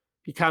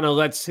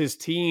lets his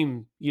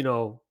team,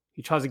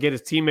 he tries to get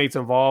his teammates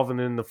involved. And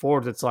then the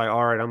fourth, it's like,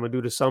 all right, I'm going to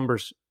do the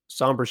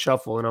somber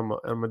shuffle and I'm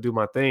going to do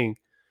my thing,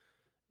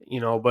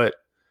 but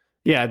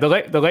yeah, the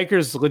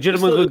Lakers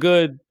legitimately look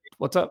good.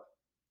 What's up?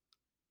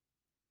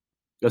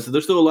 So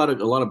there's still a lot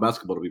of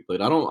basketball to be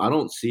played. I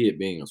don't see it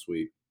being a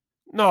sweep.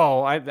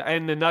 No,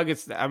 and the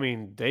Nuggets. I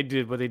mean, they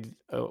did what they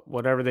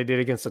whatever they did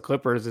against the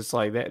Clippers. It's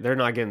like they're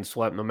not getting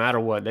swept no matter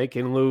what. They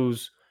can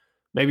lose,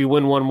 maybe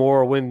win one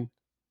more, win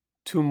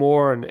 2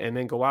 more, and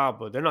then go out.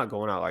 But they're not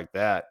going out like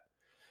that.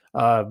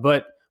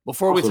 But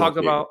before we talk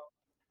about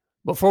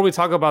the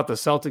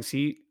Celtics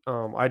Heat,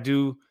 I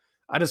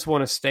just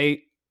want to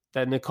state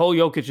that Nikola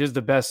Jokic is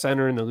the best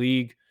center in the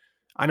league.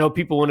 I know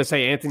people want to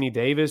say Anthony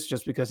Davis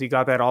just because he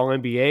got that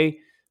All-NBA,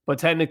 but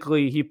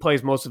technically he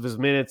plays most of his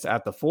minutes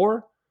at the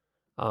 4.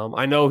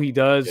 I know he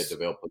does.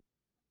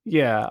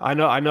 Yeah, I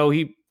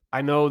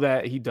know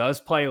that he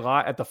does play a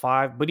lot at the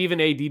 5, but even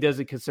AD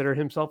doesn't consider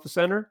himself a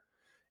center.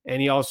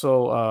 And he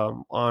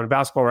also, on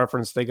Basketball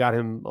Reference, they got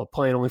him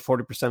playing only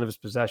 40% of his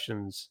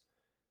possessions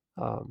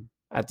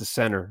at the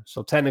center.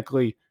 So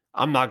technically,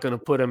 I'm not going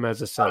to put him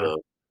as a center.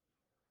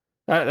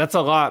 That's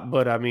a lot,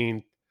 but I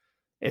mean,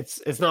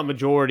 it's not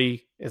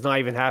majority. It's not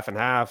even half and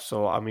half.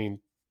 So I mean,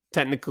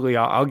 technically,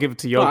 I'll give it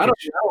to Jokic.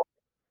 No,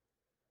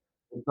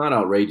 it's not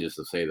outrageous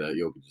to say that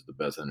Jokic is the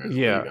best center in the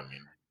league. I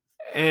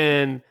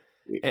mean,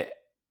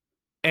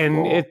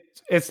 and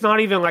it's not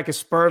even like a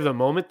spur of the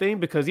moment thing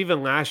because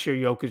even last year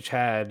Jokic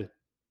had,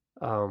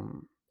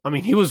 I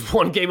mean, he was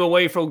 1 game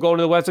away from going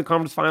to the Western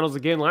Conference Finals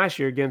again last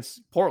year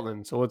against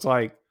Portland. So it's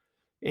like,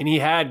 and he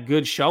had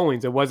good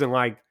showings. It wasn't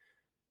like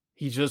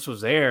he just was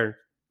there.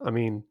 I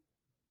mean,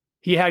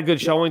 he had good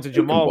showings to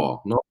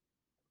Jamal. No.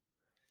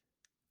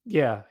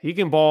 Yeah, he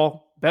can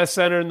ball. Best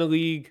center in the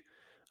league.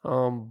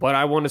 But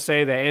I want to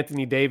say that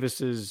Anthony Davis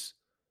is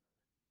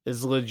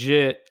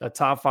legit a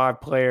top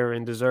 5 player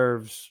and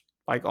deserves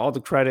like all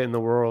the credit in the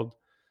world.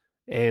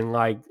 And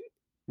like,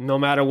 no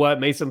matter what,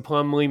 Mason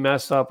Plumlee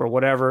messed up or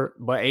whatever,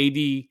 but AD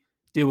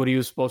did what he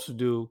was supposed to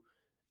do.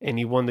 and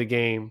he won the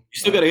game. You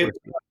still got to hit,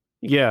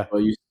 yeah, but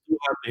you still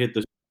have to hit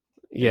the.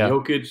 And yeah.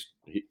 Jokic,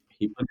 he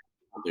put it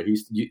out there.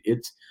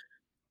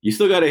 You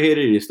still got to hit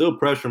it. It's still a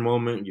pressure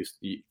moment.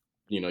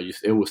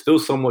 It was still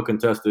somewhat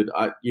contested.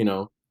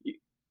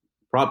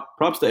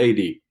 Props to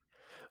AD.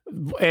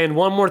 And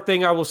one more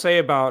thing I will say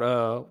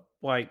about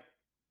like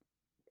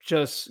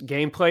just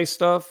gameplay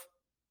stuff.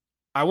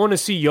 I want to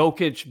see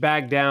Jokic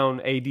back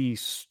down AD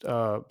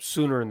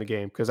sooner in the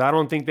game because I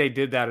don't think they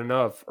did that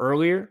enough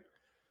earlier.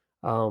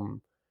 And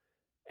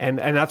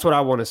that's what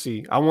I want to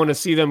see. I want to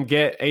see them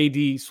get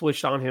AD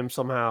switched on him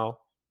somehow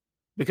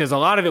because a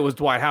lot of it was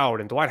Dwight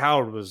Howard, and Dwight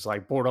Howard was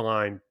like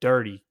borderline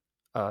dirty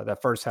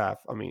that first half.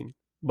 I mean,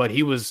 but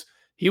he was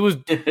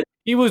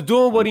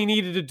doing what he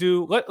needed to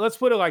do. Let's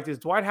put it like this: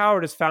 Dwight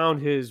Howard has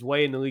found his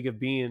way in the league of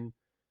being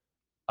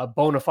a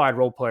bona fide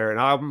role player, and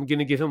I'm going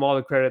to give him all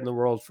the credit in the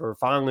world for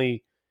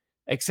finally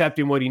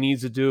accepting what he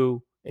needs to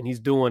do, and he's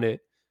doing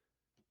it.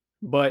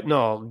 But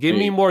no, give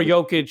me more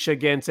Jokic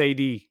against AD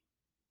in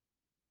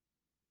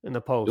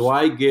the post. Do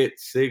I get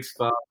 6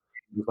 fouls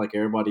just like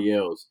everybody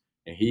else?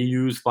 And he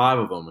used 5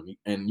 of them,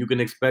 and you can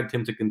expect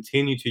him to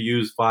continue to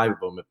use 5 of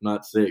them, if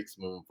not 6,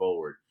 moving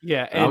forward.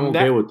 Yeah, and I'm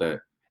okay with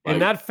that.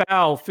 And that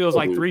foul feels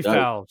like 3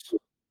 fouls.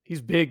 He's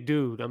big,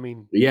 dude. I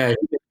mean, yeah,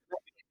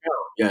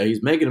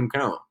 he's making them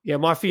count. Yeah,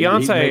 my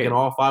fiance he's making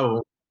all 5 of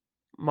them.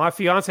 My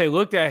fiance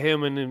looked at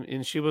him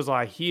and she was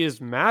like, "He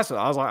is massive."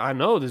 I was like, "I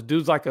know this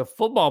dude's like a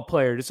football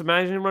player. Just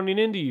imagine him running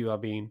into you." I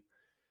mean,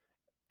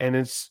 and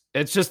it's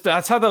just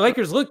that's how the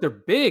Lakers look. They're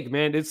big,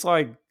 man. It's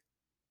like,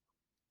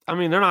 I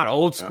mean, they're not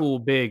old school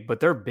big,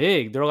 but they're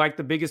big. They're like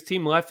the biggest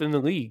team left in the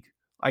league,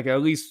 like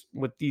at least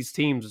with these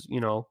teams,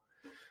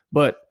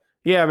 But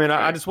yeah, man,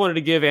 I just wanted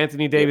to give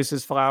Anthony Davis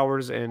his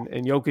flowers and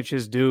Jokic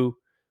his due.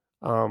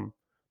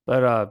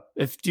 But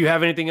do you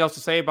have anything else to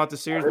say about the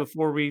series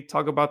before we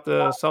talk about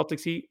the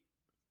Celtics Heat?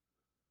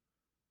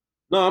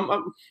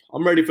 No,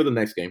 I'm ready for the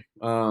next game.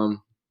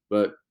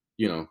 But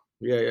we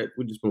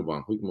just move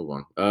on. We can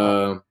move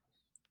on.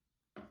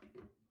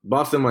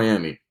 Boston,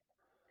 Miami.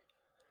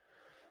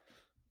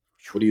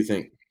 What do you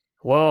think?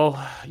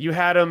 Well, you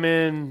had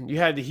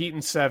the Heat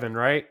in 7,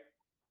 right?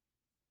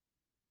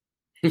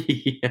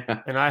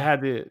 Yeah. And I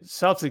had the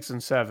Celtics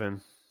in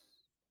 7.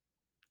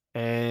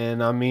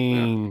 And I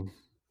mean,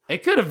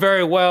 it could have been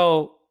very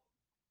well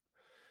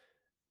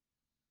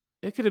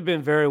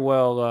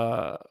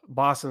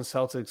Boston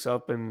Celtics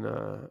up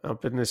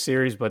in this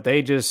series, but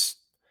they just,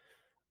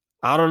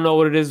 I don't know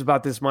what it is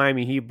about this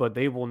Miami Heat, but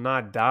they will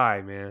not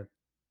die, man.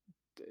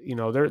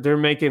 They're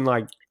making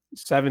like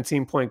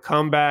 17-point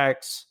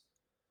comebacks.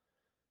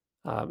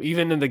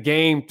 Even in the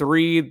game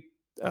 3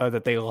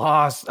 that they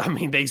lost, I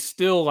mean, they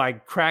still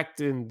like cracked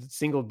in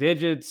single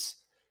digits.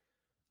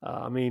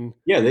 I mean,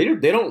 yeah, they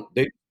don't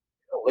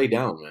lay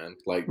down, man.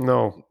 Like,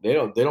 no, they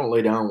don't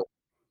lay down.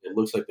 It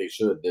looks like they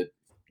should.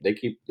 They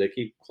keep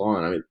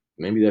clawing. I mean,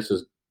 maybe that's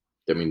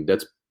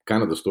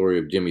kind of the story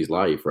of Jimmy's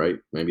life, right?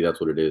 Maybe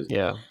that's what it is.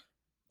 Yeah,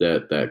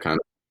 that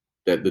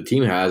the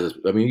team has.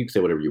 I mean, you can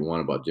say whatever you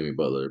want about Jimmy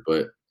Butler,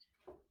 but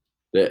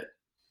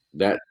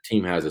that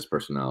team has this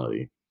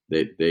personality.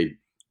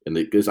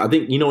 Because I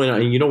think and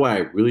you know why I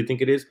really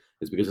think it is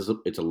because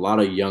it's a lot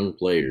of young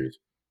players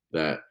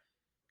that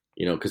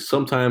because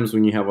sometimes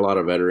when you have a lot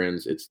of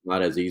veterans, it's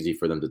not as easy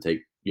for them to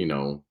take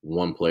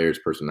one player's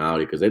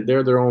personality because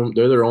they're their own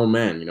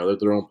man. They're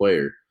their own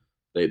player.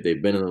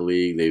 They've been in the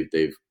league.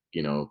 They've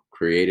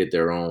created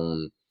their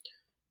own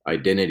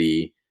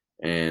identity,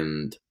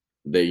 and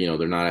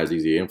they're not as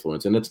easy to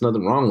influence, and it's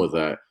nothing wrong with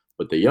that.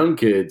 But the young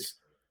kids,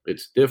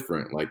 it's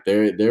different. Like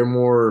they're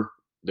more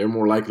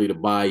likely to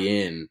buy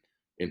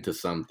into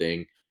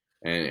something,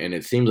 and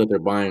it seems like they're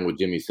buying with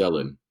Jimmy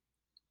selling,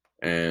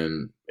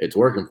 and it's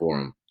working for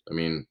him. I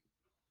mean,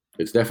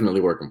 it's definitely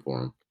working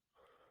for him.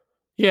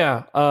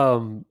 Yeah.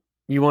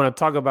 You want to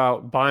talk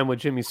about buying with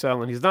Jimmy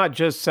selling? He's not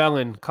just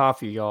selling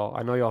coffee, y'all.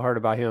 I know y'all heard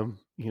about him.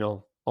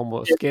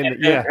 Almost skin.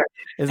 Yeah,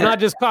 it's not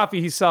just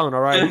coffee he's selling.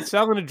 All right, he's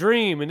selling a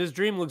dream, and this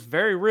dream looks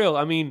very real.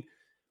 I mean,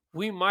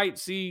 we might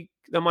see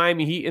the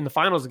Miami Heat in the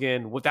finals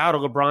again without a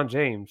LeBron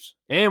James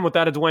and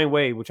without a Dwayne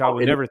Wade, which I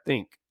would never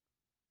think.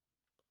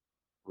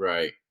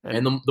 Right.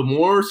 And the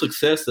more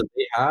success that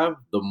they have,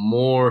 the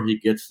more he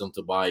gets them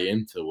to buy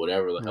into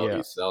whatever the hell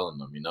he's selling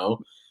them,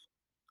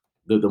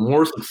 The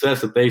more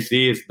success that they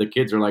see, is the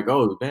kids are like,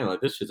 oh, man,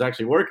 like this shit's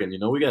actually working.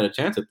 We got a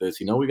chance at this.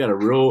 We got a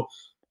real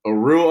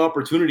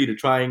opportunity to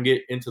try and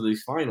get into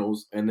these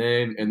finals. And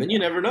then you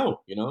never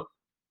know,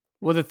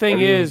 Well, the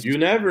thing is, you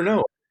never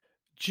know.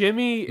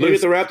 Jimmy Look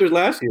at the Raptors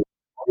last year.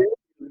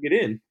 Get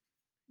in.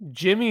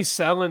 Jimmy's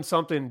selling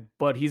something,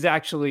 but he's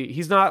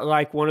not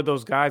like one of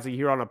those guys that you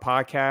hear on a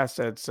podcast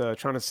that's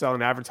trying to sell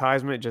an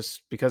advertisement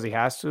just because he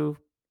has to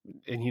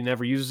and he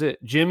never uses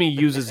it. Jimmy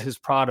uses his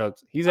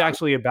product. He's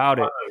actually about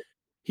it.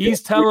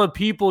 He's telling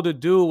people to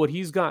do what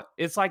he's got.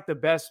 It's like the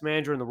best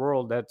manager in the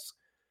world.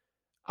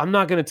 I'm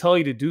not going to tell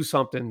you to do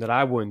something that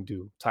I wouldn't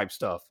do type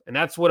stuff. And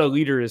that's what a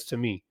leader is to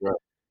me. Right.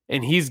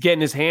 And he's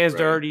getting his hands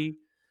dirty.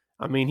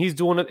 I mean, he's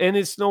doing it. And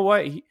it's,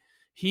 what?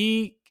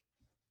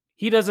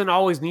 he doesn't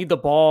always need the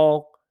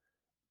ball.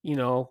 You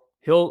know,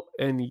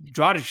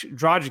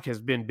 Dragic has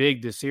been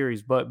big this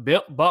series, but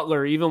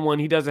Butler, even when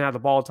he doesn't have the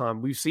ball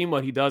time, we've seen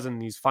what he does in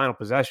these final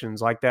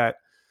possessions, like that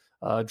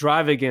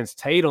drive against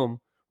Tatum,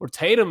 where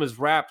Tatum is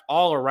wrapped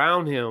all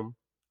around him.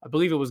 I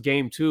believe it was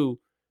game 2,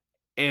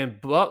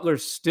 and Butler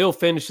still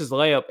finishes the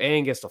layup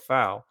and gets the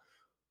foul.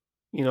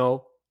 You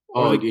know,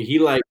 he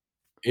like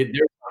it.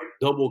 There's like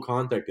double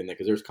contact in there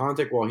because there's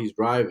contact while he's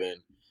driving,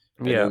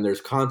 and then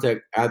there's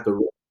contact at the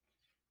rim,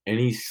 and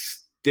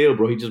he's still,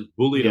 bro. He just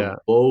bullied him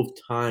both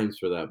times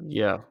for that.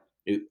 Yeah.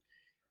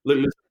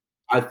 Look,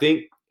 I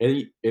think,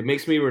 and it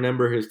makes me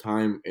remember his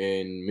time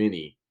in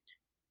Mini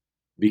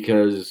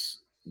because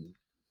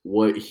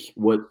what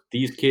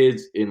these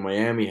kids in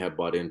Miami have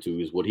bought into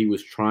is what he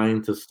was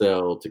trying to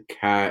sell to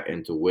Cat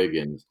and to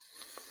Wiggins,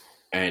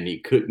 and he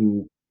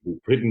couldn't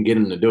get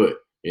him to do it.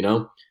 You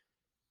know,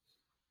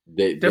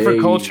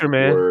 different culture,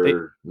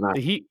 man.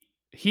 The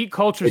Heat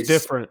culture is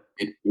different.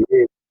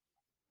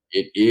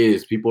 It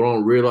is. People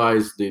don't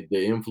realize the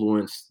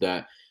influence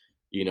that,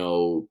 you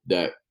know,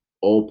 that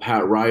old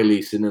Pat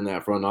Riley sitting in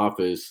that front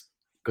office.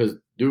 Because,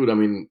 dude, I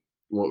mean,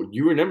 well,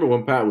 you remember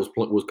when Pat was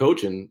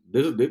coaching?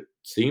 It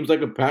seems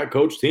like a Pat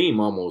coach team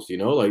almost. You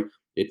know, like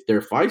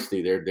they're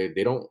feisty.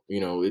 They don't.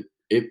 You know,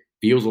 it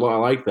feels a lot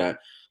like that.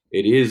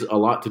 It is a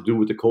lot to do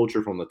with the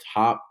culture from the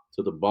top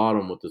to the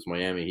bottom with this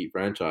Miami Heat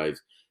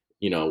franchise.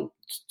 You know,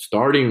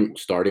 starting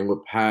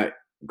with Pat,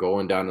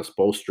 going down to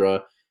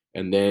Spoelstra.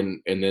 And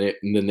then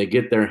they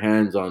get their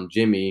hands on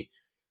Jimmy,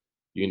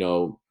 you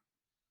know,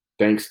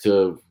 thanks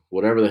to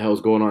whatever the hell's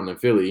going on in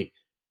Philly.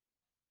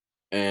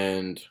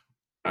 And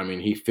I mean,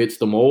 he fits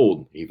the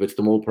mold. He fits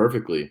the mold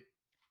perfectly.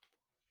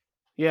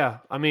 Yeah,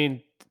 I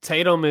mean,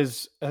 Tatum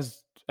is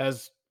as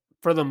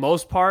for the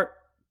most part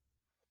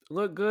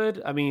look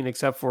good. I mean,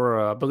 except for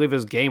I believe it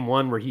was game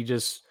 1 where he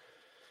just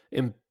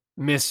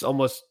missed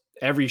almost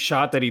every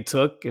shot that he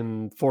took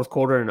in fourth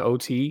quarter in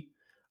OT.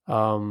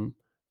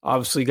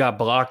 Obviously got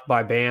blocked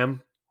by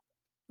Bam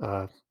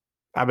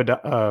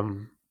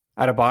Adebayo,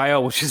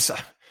 which is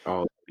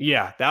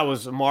yeah, that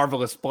was a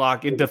marvelous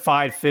block. It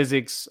defied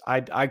physics.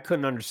 I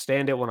couldn't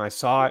understand it when I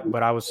saw it,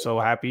 but I was so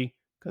happy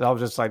because I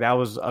was just like, that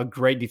was a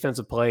great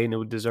defensive play and it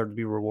would deserve to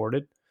be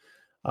rewarded.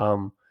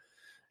 We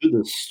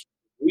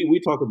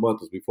talked about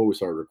this before we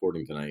started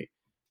recording tonight.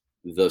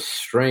 The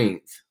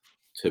strength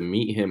to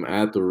meet him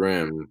at the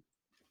rim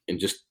and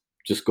just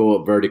go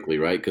up vertically,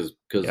 right? Because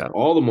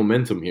all the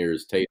momentum here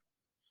is Tatum.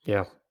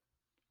 Yeah.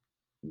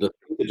 The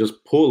thing to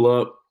just pull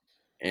up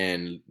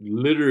and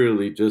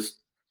literally just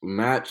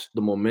match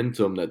the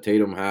momentum that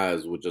Tatum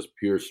has with just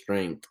pure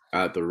strength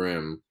at the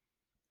rim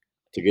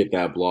to get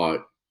that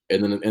block.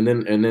 And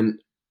then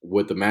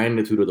with the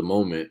magnitude of the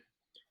moment,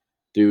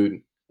 dude,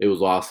 it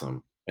was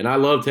awesome. And I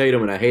love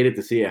Tatum and I hated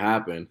to see it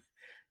happen,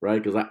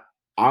 right? Because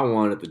I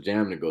wanted the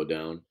jam to go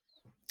down.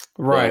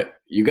 Right. But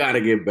you got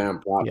to give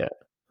Bam props to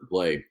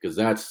play because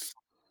that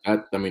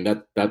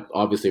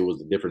obviously was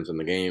the difference in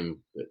the game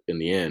in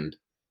the end.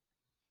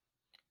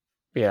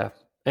 Yeah.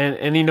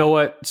 And you know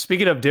what?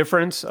 Speaking of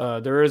difference,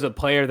 there is a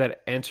player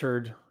that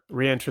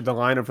re-entered the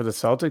lineup for the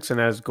Celtics, and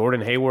as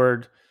Gordon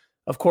Hayward,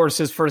 of course,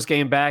 his first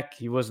game back,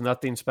 he was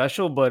nothing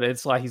special, but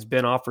it's like he's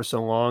been off for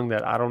so long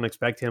that I don't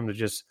expect him to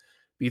just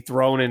be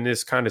thrown in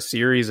this kind of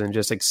series and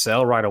just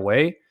excel right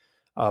away.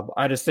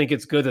 I just think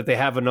it's good that they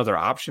have another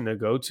option to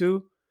go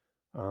to.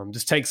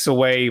 This takes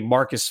away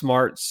Marcus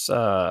Smart's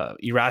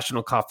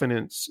irrational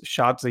confidence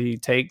shots that he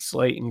takes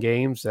late in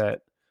games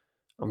that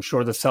I'm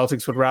sure the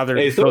Celtics would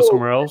rather throw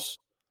somewhere else.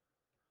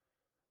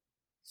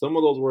 Some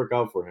of those work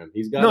out for him.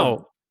 He's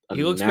got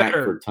he looks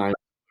better for time.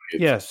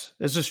 Yes,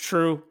 this is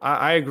true.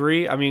 I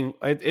agree. I mean,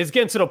 it's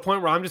getting to the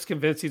point where I'm just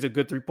convinced he's a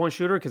good 3-point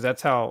shooter because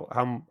that's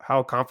how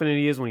confident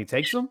he is when he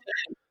takes them.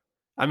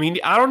 I mean,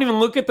 I don't even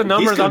look at the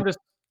numbers.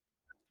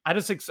 I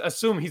just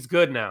assume he's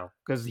good now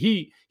because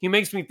he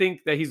makes me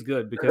think that he's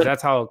good because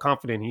that's how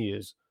confident he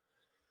is.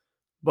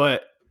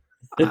 But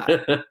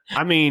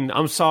I mean,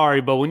 I'm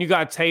sorry, but when you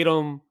got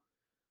Tatum,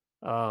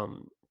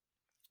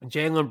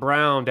 Jaylen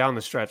Brown down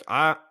the stretch,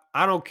 I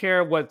don't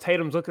care what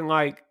Tatum's looking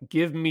like.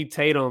 Give me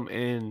Tatum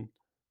and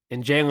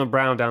Jaylen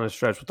Brown down the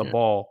stretch with the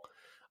ball.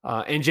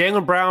 And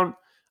Jaylen Brown,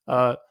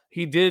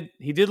 he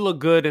did look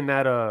good in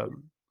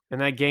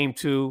that game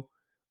too.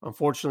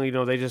 Unfortunately, you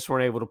know, they just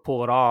weren't able to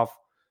pull it off.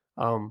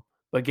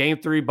 But game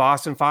 3,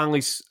 Boston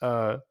finally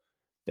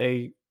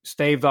they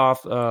staved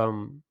off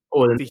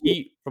the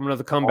Heat from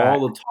another comeback.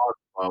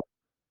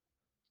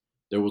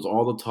 There was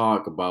all the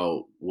talk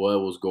about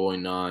what was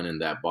going on in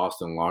that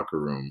Boston locker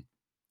room.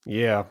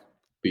 Yeah.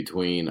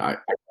 Between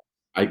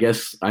I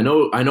guess I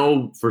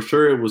know for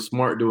sure it was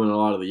Smart doing a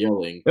lot of the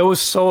yelling. It was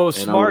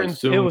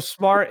Smart. It was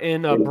Smart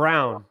and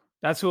Brown.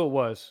 That's who it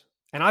was.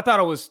 And I thought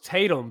it was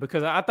Tatum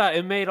because I thought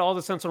it made all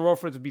the sense in the world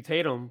for it to be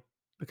Tatum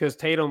because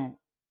Tatum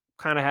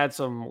kind of had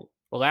some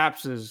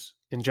lapses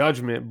in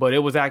judgment, but it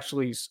was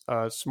actually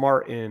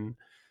Smart and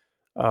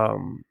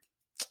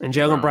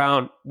Jaylen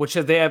Brown, which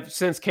they have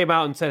since came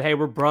out and said, "Hey,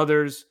 we're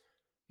brothers,"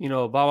 you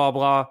know, blah blah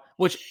blah.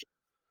 Which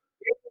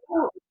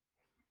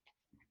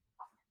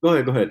Go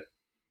ahead. Go ahead.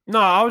 No,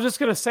 I was just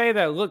gonna say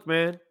that. Look,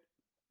 man,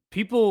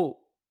 people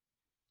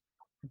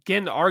get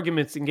into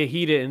arguments and get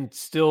heated, and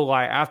still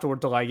like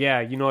afterwards, they're like,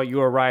 "Yeah, you know what, you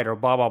were right," or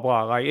blah blah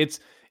blah. Like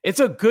it's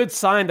a good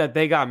sign that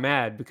they got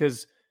mad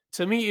because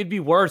to me, it'd be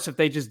worse if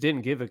they just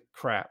didn't give a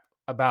crap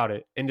about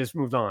it and just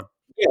moved on.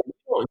 Yeah, you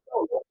don't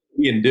want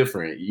to be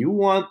indifferent. You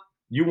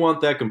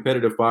want that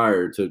competitive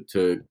fire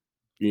to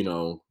you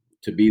know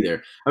to be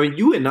there. I mean,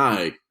 you and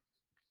I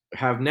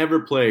have never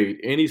played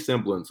any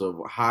semblance of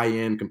high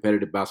end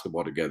competitive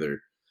basketball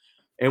together,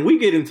 and we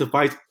get into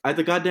fights at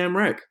the goddamn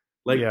rec.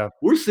 Like Yeah,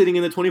 we're sitting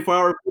in the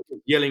 24-hour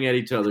yelling at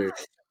each other,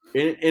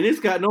 and it's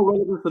got no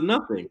relevance to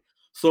nothing. yeah,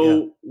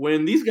 So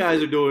when these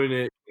guys are doing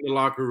it in the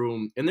locker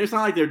room, and it's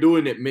not like they're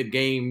doing it mid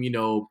game,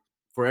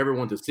 for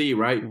everyone to see,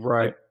 right?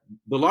 right. Like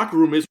the locker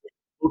room is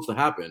supposed to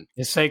happen.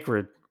 It's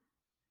sacred.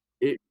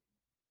 It,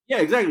 yeah,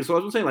 exactly. So I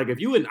was saying, like, if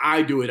you and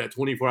I do it at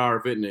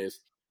 24-hour fitness,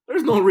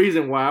 there's no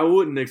reason why I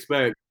wouldn't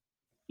expect,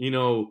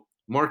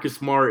 Marcus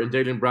Smart and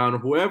Jaylen Brown,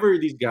 whoever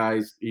these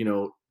guys,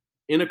 in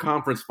a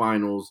conference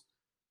finals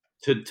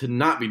to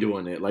not be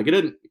doing it. Like it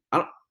didn't.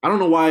 I don't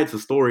know why it's a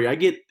story. I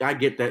get that.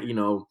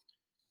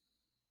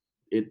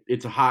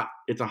 It's a hot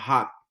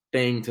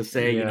thing to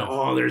say. Yeah,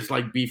 Oh, there's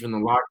like beef in the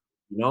locker.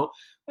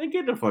 Like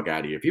get the fuck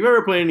out of here. If you've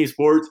ever played any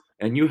sports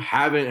and you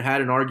haven't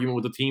had an argument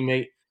with a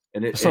teammate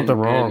and there's something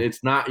wrong.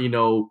 it's not then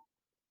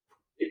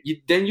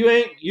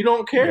you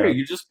don't care. Yeah,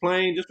 You're just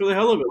playing just for the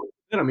hell of it.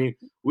 I mean,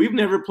 we've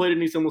never played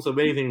any semblance of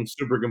anything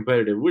super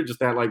competitive. We're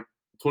just at like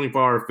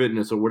 24-hour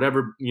fitness or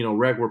whatever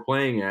rec we're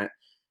playing at,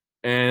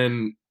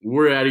 and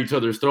we're at each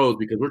other's throats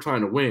because we're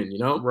trying to win.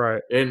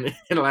 right. And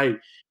like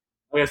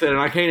I said, and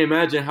I can't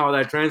imagine how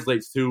that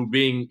translates to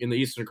being in the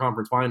Eastern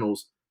Conference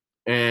Finals,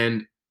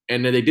 and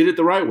then they did it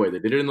the right way. They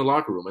did it in the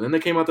locker room, and then they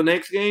came out the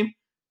next game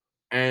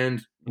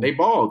and they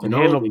balled. And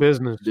handle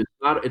business.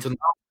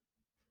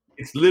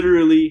 It's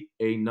literally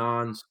a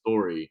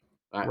non-story.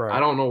 I Right.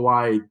 don't know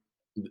why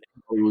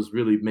he was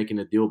really making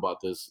a deal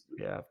about this.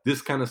 Yeah.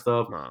 This kind of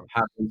stuff No.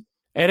 happens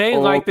It ain't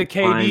all like the the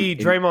time KD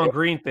Draymond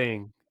Green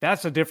thing.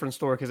 That's a different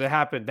story because that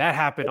happened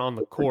on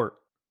the court.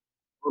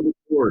 on the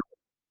court.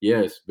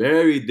 Yes,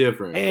 very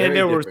different. And Very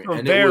there were different. some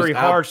And it was very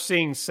harsh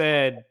things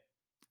said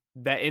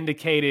that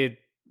indicated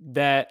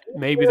that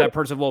maybe that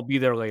person won't be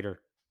there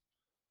later.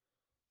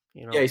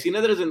 Yeah, see,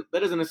 that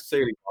doesn't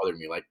necessarily bother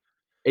me. Like,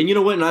 and you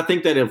know what? And I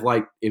think that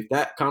if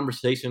that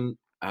conversation,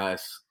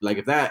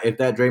 if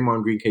that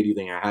Draymond Green KD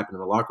thing had happened in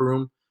the locker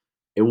room,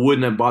 it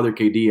wouldn't have bothered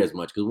KD as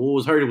much because what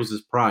was hurt was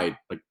his pride.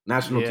 Like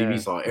national TV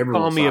saw it,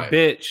 everyone Call me a saw it.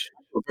 bitch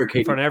in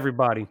KD. front of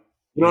everybody.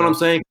 You know what I'm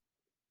saying?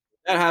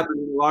 That happened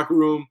in the locker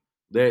room.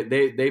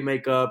 They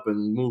make up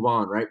and move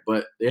on, right?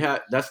 But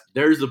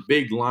there's a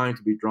big line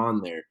to be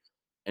drawn there,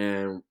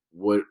 and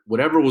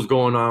whatever was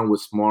going on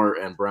with Smart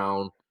and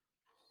Brown,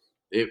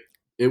 it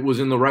was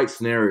in the right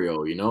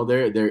scenario.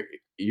 They're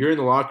you're in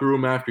the locker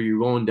room after you're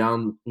going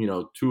down,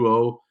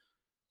 2-0.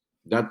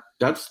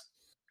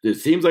 It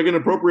seems like an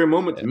appropriate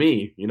moment to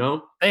me.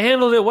 They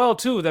handled it well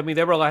too. I mean,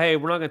 they were like, "Hey,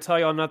 we're not going to tell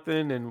y'all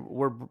nothing, and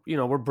we're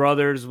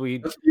brothers.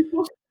 We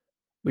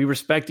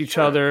respect each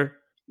other."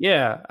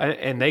 Yeah,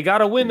 and they got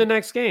to win the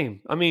next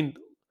game. I mean,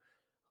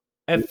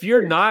 if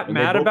you're not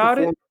mad about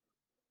it,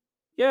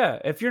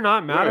 if you're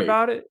not mad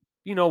about it,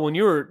 when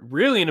you're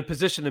really in a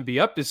position to be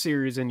up this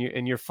series and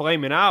you're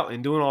flaming out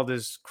and doing all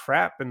this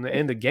crap in the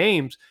end of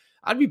games,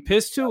 I'd be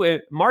pissed too.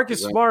 And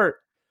Marcus Smart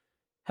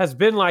has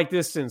been like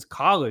this since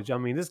college. I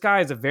mean, this guy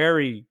is I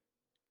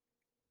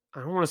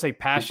don't want to say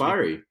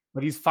passionate,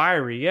 but he's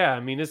fiery. Yeah, I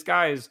mean, this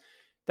guy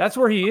that's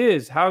where he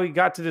is. How he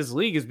got to this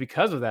league is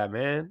because of that,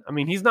 man. I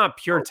mean, he's not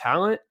pure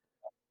talent.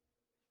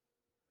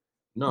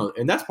 No,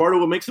 and that's part of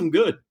what makes him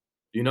good.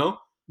 Yeah,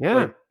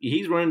 like,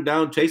 he's running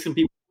down chasing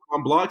people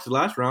on blocks the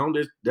last round.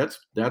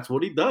 That's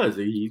what he does.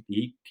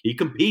 He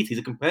competes. He's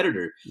a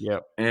competitor. Yeah,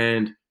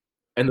 and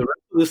the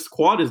rest of this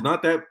squad is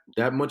not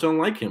that much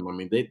unlike him. I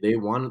mean, they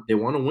want to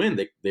win.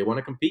 They want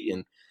to compete,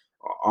 and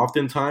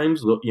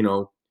oftentimes,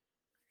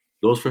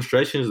 those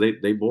frustrations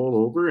they boil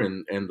over,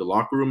 and the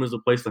locker room is a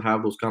place to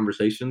have those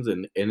conversations.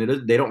 And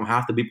they don't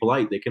have to be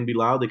polite. They can be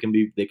loud.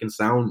 They can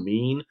sound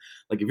mean.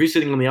 Like if you're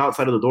sitting on the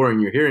outside of the door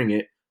and you're hearing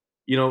it,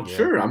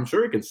 sure, I'm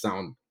sure it can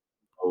sound,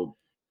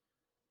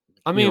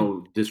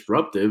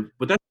 disruptive.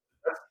 But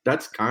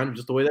that's kind of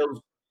just the way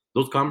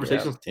those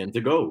conversations tend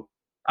to go.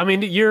 I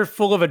mean, you're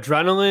full of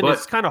adrenaline. But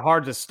it's kind of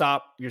hard to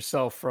stop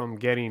yourself from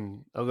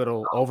getting a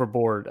little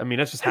overboard. I mean,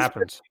 that just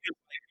happens.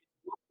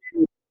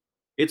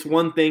 It's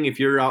one thing if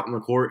you're out in the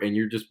court and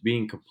you're just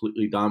being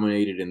completely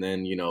dominated, and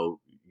then you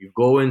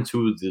go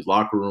into the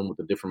locker room with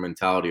a different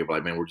mentality of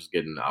like, man, we're just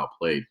getting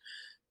outplayed.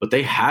 But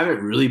they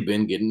haven't really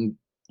been getting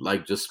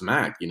like just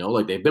smacked.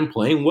 Like they've been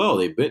playing well.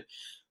 They've been,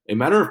 a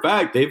matter of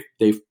fact,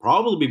 they've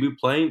probably been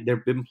playing.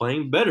 They've been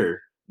playing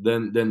better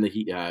than the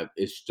Heat have.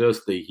 It's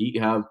just the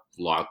Heat have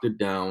locked it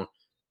down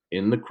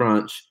in the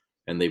crunch,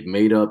 and they've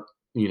made up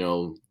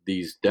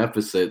these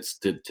deficits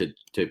to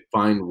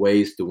find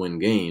ways to win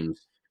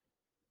games.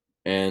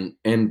 And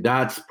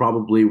that's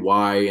probably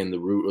why, in the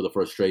root of the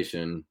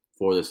frustration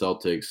for the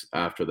Celtics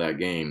after that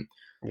game.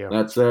 Yeah.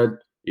 That said,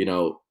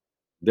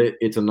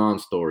 it's a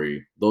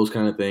non-story. Those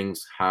kind of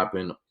things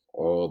happen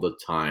all the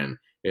time.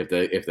 If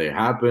they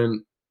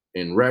happen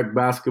in rec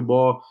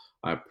basketball,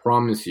 I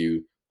promise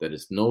you that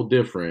it's no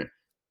different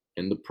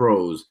in the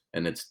pros,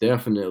 and it's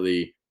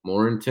definitely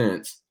more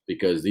intense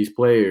because these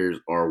players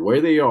are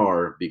where they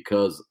are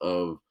because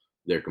of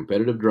their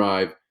competitive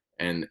drive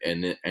and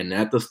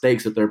at the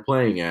stakes that they're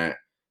playing at,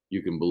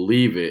 you can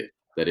believe it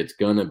that it's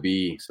gonna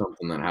be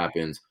something that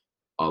happens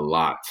a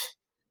lot.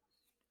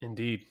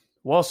 Indeed.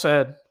 Well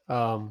said.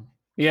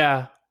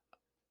 Yeah.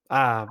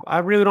 I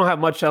really don't have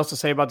much else to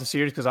say about the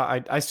series because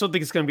I still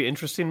think it's going to be an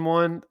interesting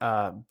one.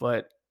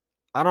 But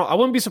I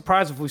wouldn't be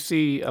surprised if we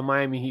see a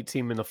Miami Heat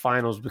team in the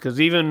finals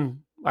because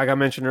even like I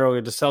mentioned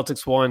earlier, the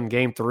Celtics won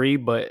Game 3,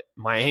 but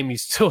Miami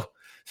still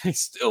he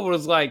still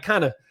was like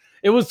kind of.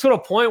 It was to the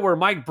point where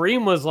Mike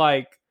Breen was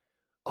like,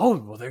 "Oh,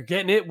 well, they're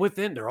getting it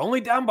within. They're only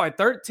down by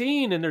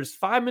 13, and there's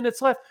 5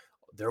 minutes left.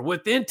 They're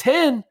within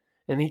 10."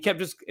 And he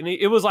kept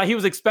it was like he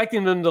was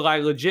expecting them to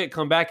like legit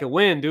come back and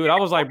win, dude. I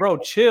was like, bro,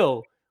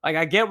 chill. Like,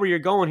 I get where you're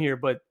going here,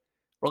 but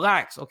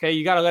relax, okay?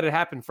 You got to let it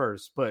happen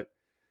first. But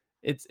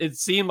it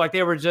seemed like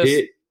they were just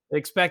It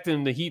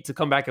expecting the Heat to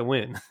come back and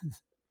win.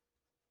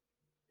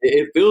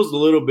 it feels a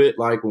little bit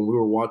like when we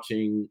were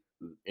watching,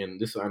 and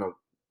this I know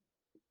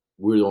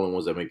we're the only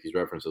ones that make these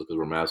references because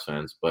we're Mavs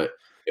fans, but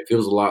it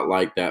feels a lot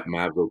like that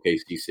Mavs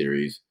OKC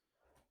series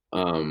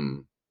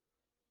in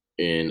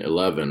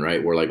 11,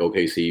 right? Where like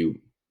OKC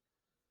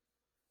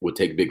would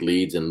take big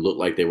leads and look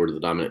like they were the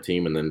dominant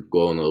team and then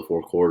go into the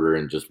fourth quarter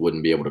and just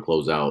wouldn't be able to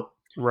close out.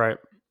 Right.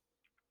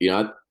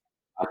 I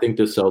think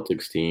the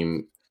Celtics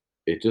team,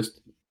 it's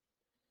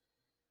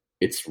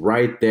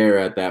right there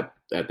at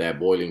that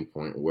boiling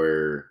point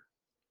where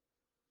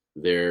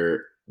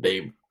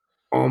they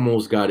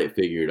almost got it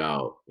figured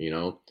out,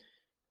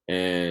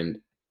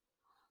 and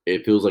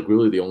it feels like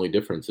really the only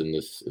difference in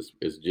this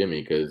is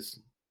Jimmy because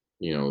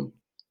the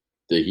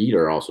Heat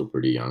are also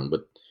pretty young,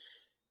 but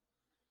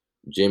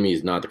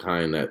Jimmy's not the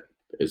kind that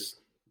is.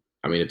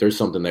 I mean, if there's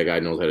something that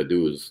guy knows how to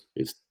do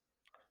is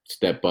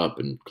step up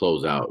and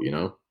close out,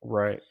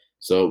 Right.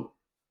 So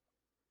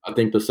I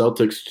think the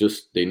Celtics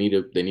just they need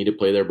to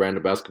play their brand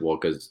of basketball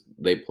because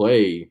they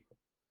play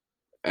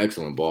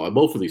excellent ball.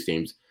 Both of these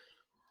teams.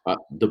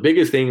 The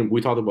biggest thing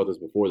we talked about this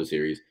before the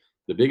series.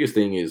 The biggest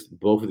thing is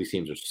both of these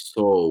teams are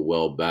so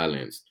well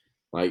balanced.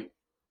 Like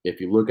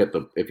if you look at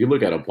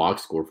a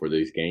box score for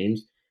these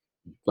games,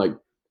 like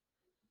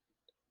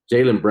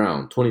Jaylen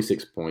Brown,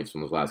 26 points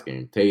from his last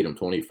game. Tatum,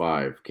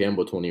 25.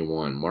 Kemba,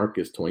 21.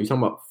 Marcus, 20. You're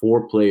talking about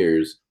 4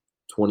 players,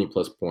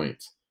 20-plus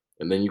points.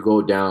 And then you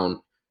go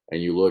down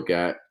and you look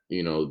at,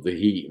 the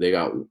Heat. They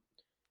got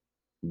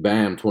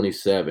Bam,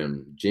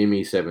 27.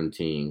 Jimmy,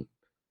 17.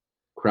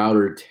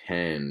 Crowder,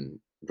 10.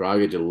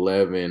 Dragic,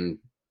 11.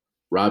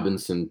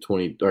 Robinson,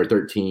 20 or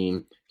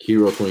 13.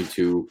 Hero,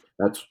 22.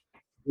 That's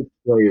 6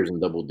 players in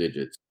double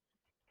digits.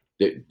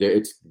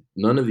 It's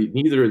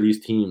neither of these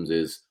teams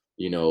is,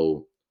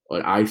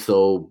 an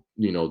ISO,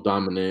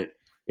 dominant,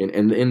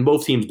 and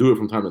both teams do it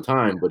from time to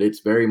time, but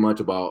it's very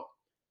much about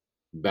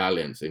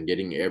balance and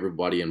getting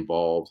everybody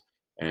involved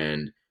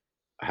and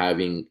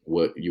having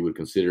what you would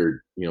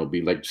consider,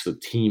 be like just a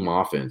team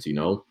offense.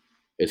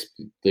 It's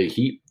the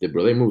Heat. They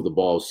move the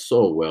ball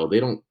so well.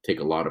 They don't take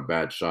a lot of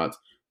bad shots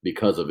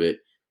because of it.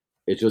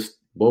 It's just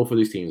both of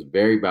these teams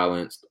very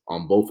balanced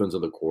on both ends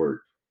of the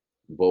court.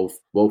 Both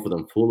of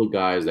them full of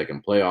guys that can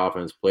play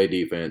offense, play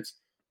defense,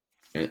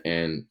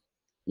 and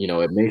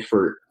it makes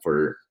for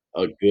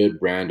a good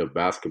brand of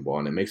basketball,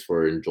 and it makes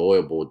for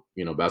enjoyable,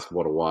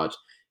 basketball to watch,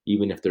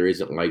 even if there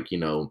isn't like,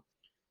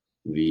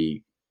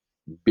 the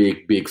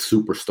big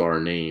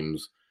superstar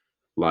names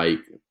like,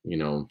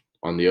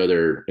 in the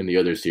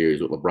other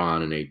series with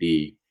LeBron and AD,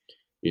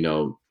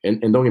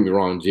 and don't get me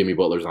wrong, Jimmy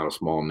Butler's not a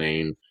small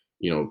name,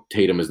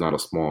 Tatum is not a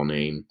small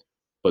name,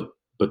 but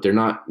they're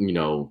not,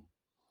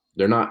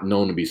 they're not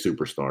known to be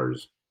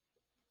superstars.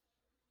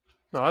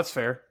 No, that's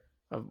fair.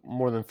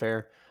 More than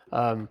fair.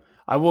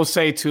 I will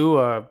say too,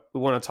 we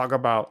want to talk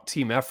about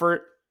team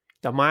effort.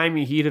 The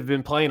Miami Heat have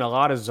been playing a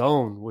lot of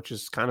zone, which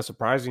is kind of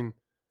surprising,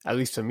 at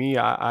least to me.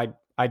 I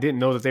didn't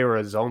know that they were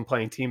a zone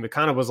playing team. It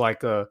kind of was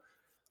like a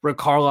Rick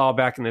Carlisle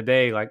back in the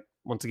day, like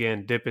once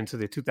again, dip into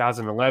the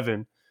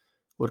 2011,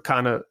 would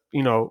kind of,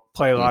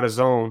 play a lot of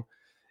zone.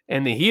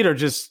 And the Heat are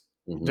just,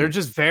 they're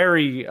just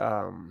very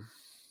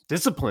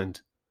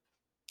disciplined.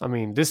 I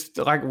mean, we're just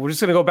going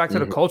to go back to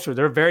the culture.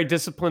 They're a very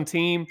disciplined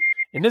team.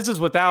 And this is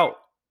without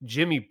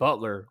Jimmy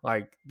Butler.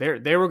 Like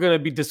they were going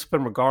to be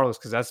disciplined regardless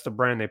because that's the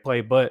brand they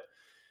play. But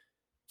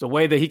the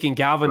way that he can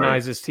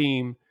galvanize his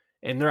team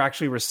and they're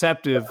actually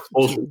receptive.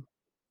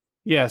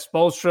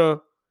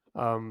 Spoelstra,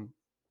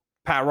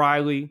 Pat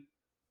Riley.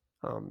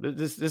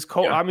 This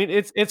coach. Yeah. I mean,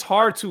 it's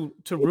hard to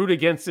root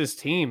against this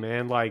team,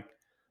 man. Like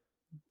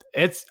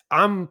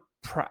I'm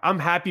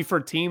happy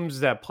for teams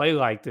that play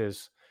like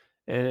this.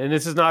 And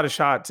this is not a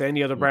shot to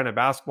any other brand of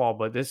basketball,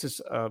 but this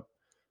is a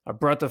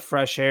breath of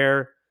fresh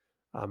air.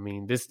 I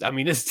mean, this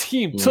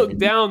team took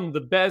down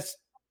the best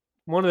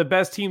one of the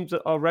best teams,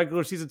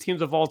 regular season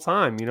teams of all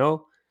time. You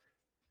know,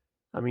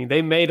 I mean,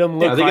 they made them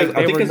Yeah, look like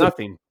I they think were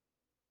nothing.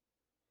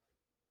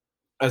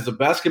 as a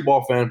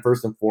basketball fan,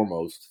 first and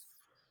foremost,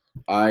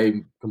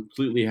 I'm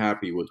completely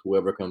happy with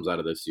whoever comes out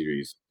of this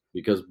series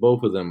because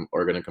both of them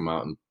are going to come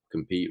out and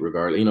compete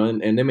regardless. You know,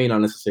 and they may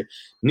not necessarily.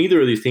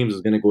 Neither of these teams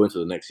is going to go into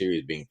the next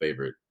series being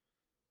favored.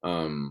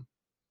 Um,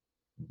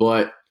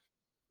 but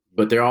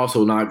they're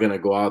also not going to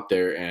go out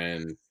there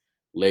and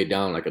lay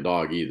down like a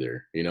dog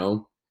either. You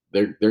know,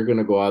 they're going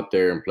to go out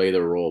there and play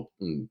their role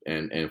and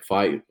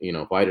fight. You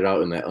know, fight it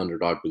out in that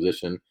underdog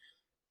position,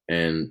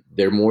 and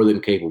they're more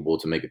than capable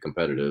to make it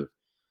competitive,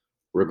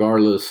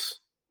 regardless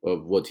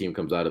of what team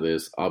comes out of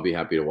this. I'll be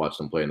happy to watch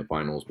them play in the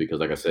finals because,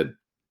 like I said,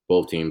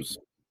 both teams.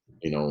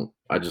 You know,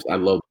 I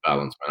love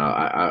balance,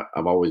 man.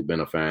 I've always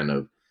been a fan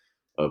of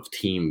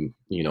team,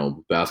 you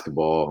know,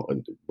 basketball,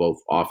 both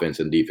offense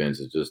and defense.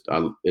 It's just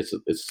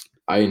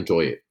I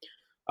enjoy it.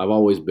 I've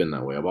always been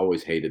that way. I've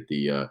always hated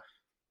the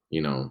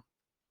you know,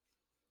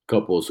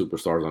 couple of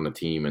superstars on the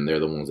team and they're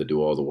the ones that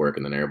do all the work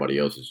and then everybody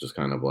else is just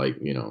kind of like,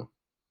 you know,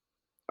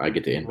 I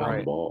get to inbound the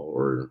Right. ball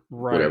or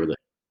Right. whatever the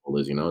hell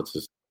is, you know,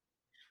 it's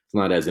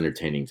not as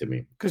entertaining to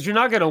me. Because you're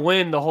not going to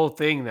win the whole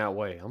thing that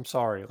way. I'm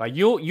sorry. Like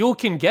you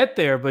can get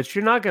there, but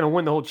you're not going to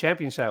win the whole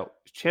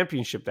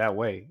championship that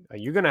way.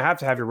 Like, you're going to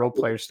have your role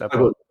players step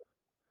up.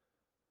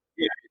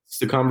 Yeah, it's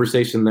the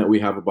conversation that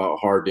we have about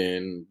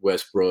Harden,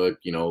 Westbrook,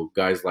 you know,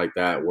 guys like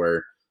that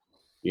where,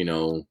 you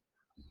know,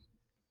 I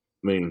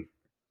mean,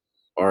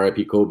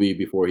 R.I.P. Kobe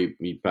before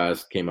he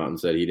passed came out and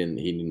said he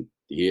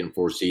didn't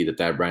foresee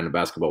that brand of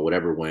basketball would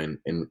ever win.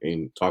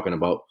 And talking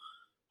about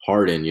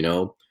Harden, you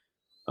know,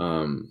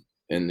 I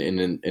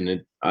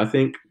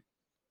think,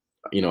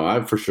 you know,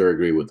 I for sure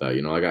agree with that.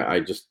 You know, like I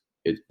just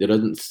it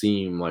doesn't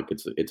seem like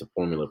it's a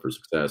formula for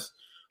success.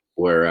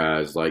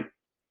 Whereas like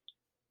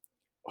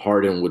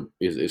Harden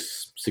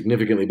is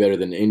significantly better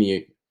than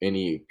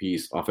any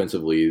piece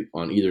offensively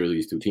on either of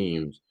these two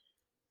teams.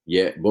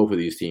 Yet both of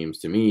these teams,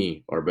 to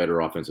me, are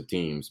better offensive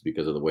teams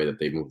because of the way that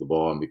they move the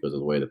ball and because of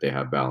the way that they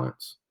have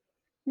balance.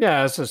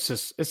 Yeah, it's a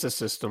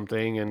system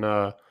thing,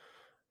 and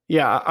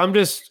yeah, I'm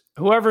just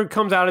whoever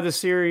comes out of the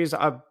series.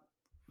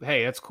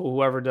 Hey, that's cool.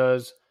 Whoever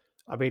does.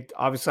 I mean,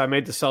 obviously, I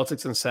made the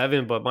Celtics in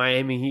 7, but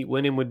Miami Heat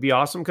winning would be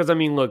awesome because I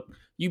mean, look,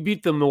 you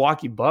beat the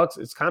Milwaukee Bucks.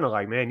 It's kind of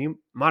like, man, you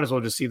might as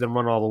well just see them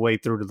run all the way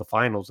through to the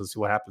finals and see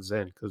what happens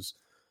then. Because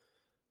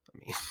I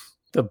mean,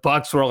 the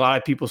Bucks were a lot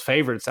of people's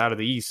favorites out of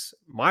the East.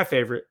 My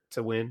favorite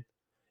to win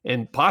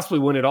and possibly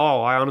win it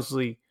all. I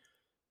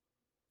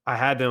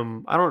had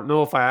them. I don't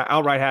know if I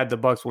outright had the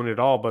Bucks win it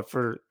all, but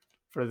for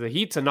the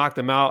Heat to knock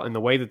them out in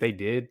the way that they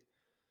did,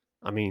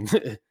 I mean,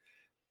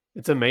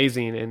 it's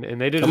amazing,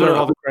 and they deserve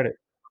all the credit.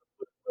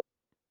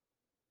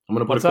 I'm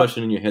gonna put a What's up?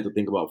 question in your head to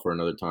think about for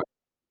another time.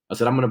 I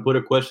said I'm gonna put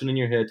a question in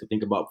your head to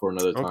think about for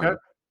another Okay. time.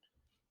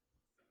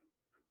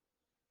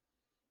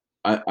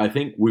 I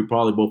think we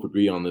probably both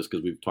agree on this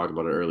because we've talked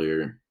about it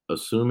earlier.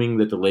 Assuming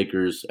that the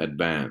Lakers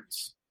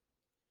advance,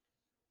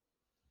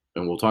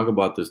 and we'll talk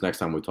about this next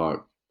time we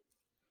talk.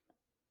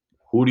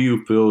 Who do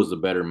you feel is the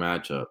better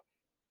matchup,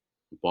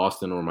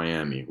 Boston or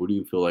Miami? Who do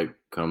you feel like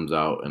comes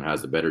out and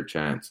has a better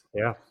chance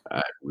Yeah.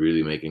 at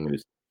really making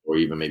this or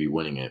even maybe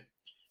winning it?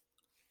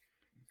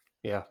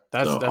 Yeah. So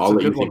That's I'll a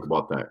let you good one. think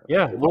about that.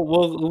 Yeah.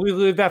 We'll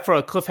leave that for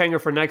a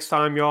cliffhanger for next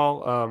time,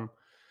 y'all.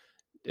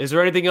 Is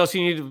there anything else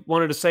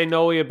wanted to say,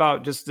 Noe,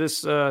 about just this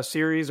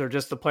series or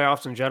just the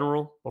playoffs in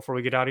general before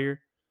we get out of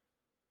here?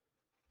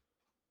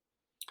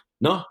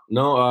 No.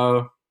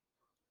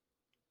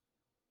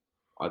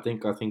 I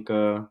think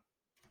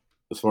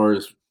as far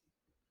as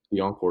the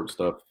on-court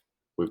stuff,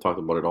 we've talked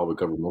about it all. We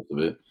covered most of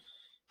it.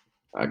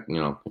 You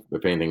know,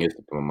 if anything is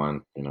to come to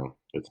mind, you know,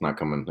 it's not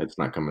coming. It's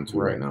not coming to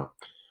right Right. now.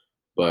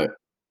 But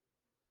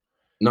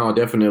no,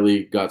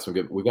 definitely got some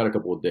good. We got a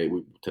couple of days.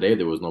 Today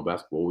there was no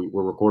basketball.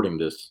 We're recording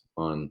this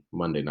on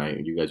Monday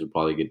night. You guys would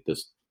probably get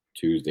this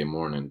Tuesday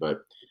morning,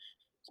 but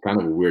it's kind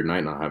of a weird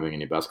night not having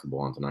any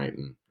basketball on tonight,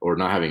 and or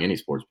not having any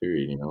sports.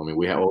 Period. You know, I mean,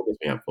 we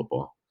have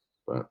football,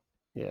 but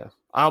Yeah.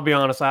 I'll be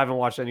honest, I haven't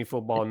watched any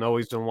football.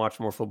 Noe's done watch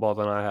more football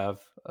than I have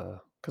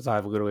because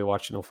I've literally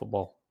watched no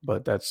football.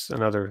 But that's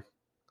another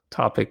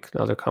topic,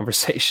 another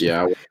conversation.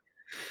 yeah,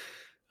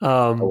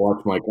 I Um,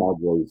 watched my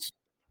Cowboys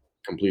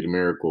complete a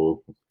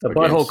miracle the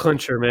butthole against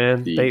clincher,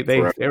 man. the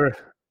forever, They were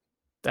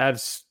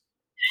that's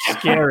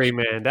scary,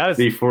 man. That is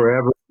the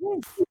forever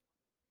oof.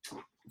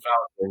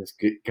 Falcons.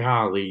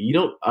 Golly, you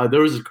know,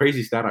 there was a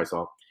crazy stat I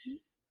saw.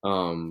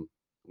 Um,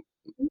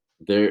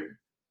 there,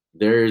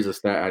 there is a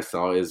stat I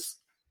saw is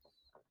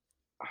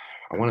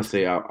I want to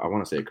say I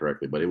want to say it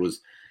correctly, but it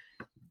was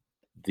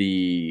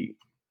the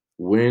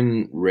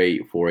win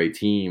rate for a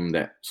team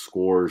that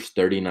scores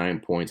 39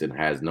 points and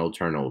has no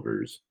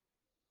turnovers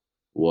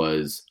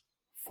was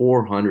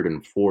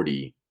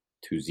 440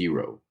 to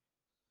 0.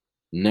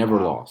 Never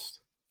Wow. lost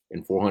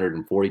in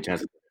 440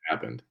 chances it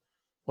happened.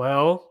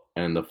 Well,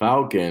 And the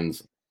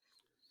Falcons,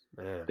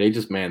 man. they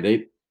just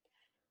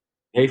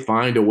they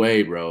find a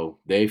way, bro.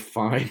 They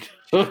find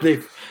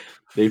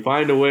they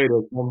find a way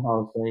to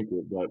somehow sink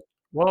it. But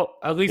Well,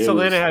 at least It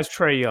Atlanta was has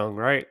Trey Young,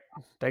 right?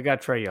 They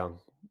got Trey Young.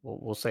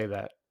 We'll say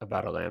that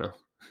about Atlanta.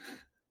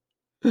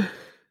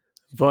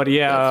 But that's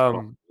yeah,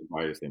 probably the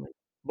brightest thing.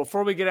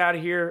 before we get out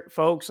of here,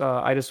 folks,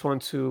 I just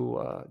want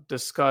to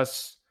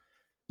discuss,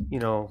 you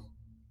know,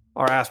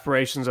 our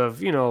aspirations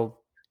of,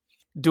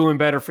 doing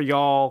better for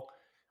y'all.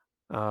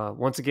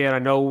 Once again, I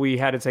know we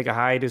had to take a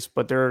hiatus,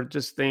 but there are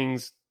just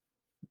things.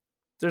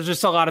 There's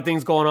just a lot of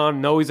things going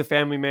on. No, he's a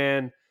family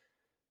man.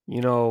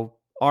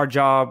 Our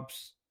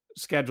jobs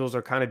schedules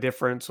are kind of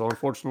different, so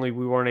unfortunately,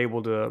 we weren't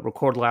able to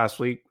record last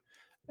week.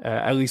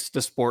 At least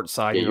the sports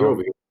side, Yeah, you're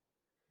over here.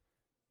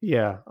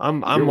 Yeah, You're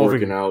I'm over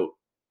working here. out.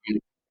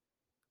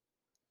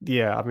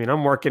 Yeah, I mean,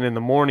 I'm working in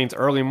the mornings,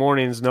 early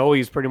mornings.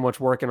 Noe's pretty much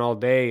working all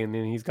day, and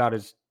then he's got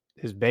his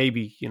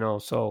baby.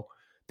 So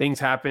things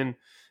happen.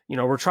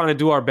 We're trying to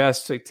do our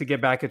best to get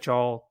back at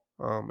y'all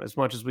as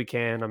much as we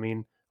can. I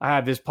mean, I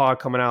have this pod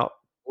coming out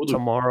We'll do.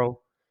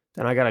 tomorrow,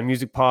 then I got a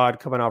music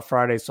pod coming out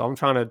Friday, so I'm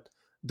trying to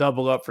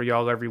double up for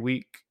y'all every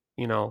week.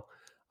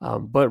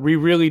 But we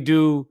really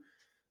do.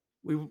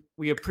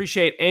 We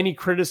appreciate any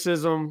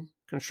criticism,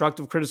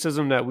 constructive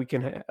criticism that we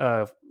can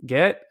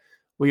get.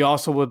 We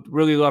also would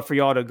really love for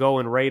y'all to go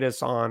and rate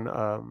us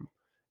on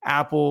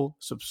Apple,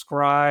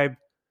 subscribe.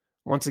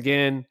 Once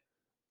again,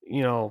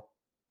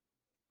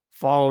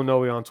 follow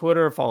Noe on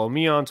Twitter, follow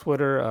me on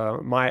Twitter.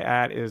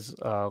 My @ is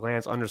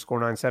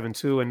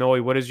Lance_972. And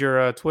Noe, what is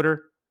your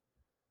Twitter?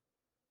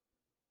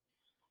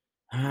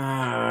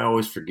 I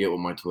always forget what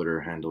my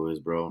Twitter handle is,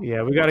 bro.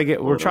 Yeah, we're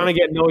trying to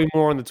get Noe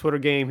more on the Twitter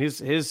game. His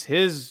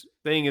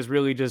thing is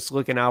really just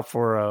looking out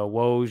for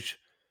Woj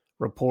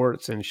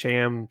reports and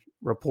sham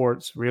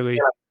reports, really.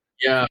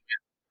 Yeah.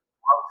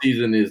 Off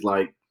season is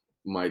like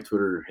my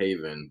Twitter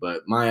haven,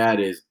 but my ad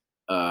is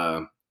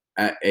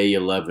at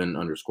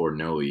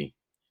A11_Noe.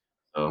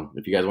 So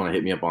if you guys want to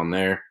hit me up on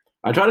there,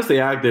 I try to stay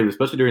active,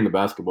 especially during the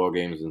basketball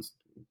games and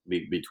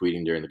be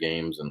tweeting during the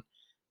games. And,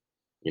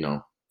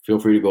 feel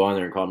free to go on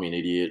there and call me an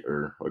idiot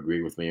or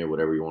agree with me or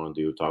whatever you want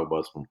to do. Talk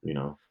about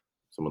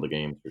some of the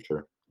games for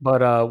sure.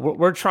 But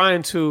we're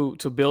trying to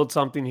build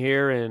something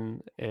here,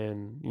 and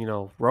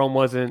Rome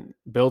wasn't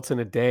built in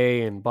a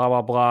day, and blah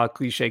blah blah,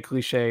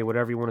 cliche,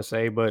 whatever you want to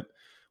say. But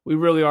we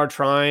really are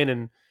trying,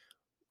 and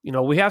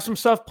we have some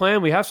stuff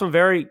planned. We have some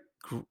very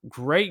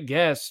great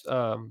guests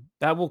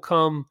that will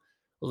come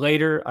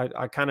later.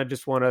 I kind of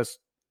just want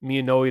me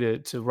and Noe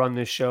to run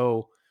this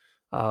show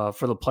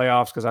for the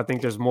playoffs, because I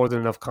think there's more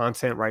than enough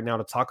content right now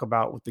to talk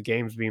about with the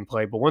games being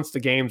played. But once the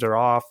games are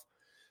off,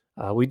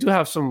 we do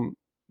have some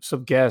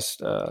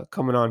guests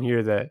coming on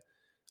here that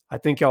I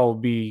think y'all will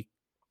be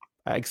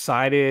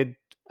excited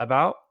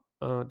about.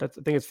 I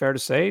think it's fair to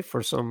say,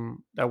 for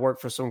some that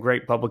work for some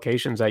great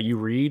publications that you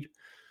read,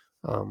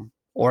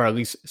 or at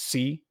least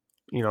see,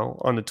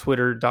 on the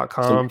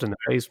Twitter.coms and the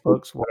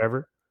Facebooks,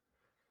 whatever.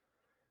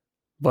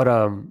 But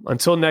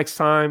until next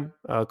time,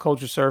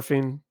 Culture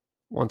Surfing,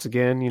 once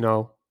again,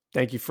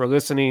 thank you for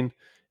listening,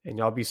 and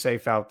y'all be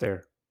safe out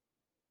there.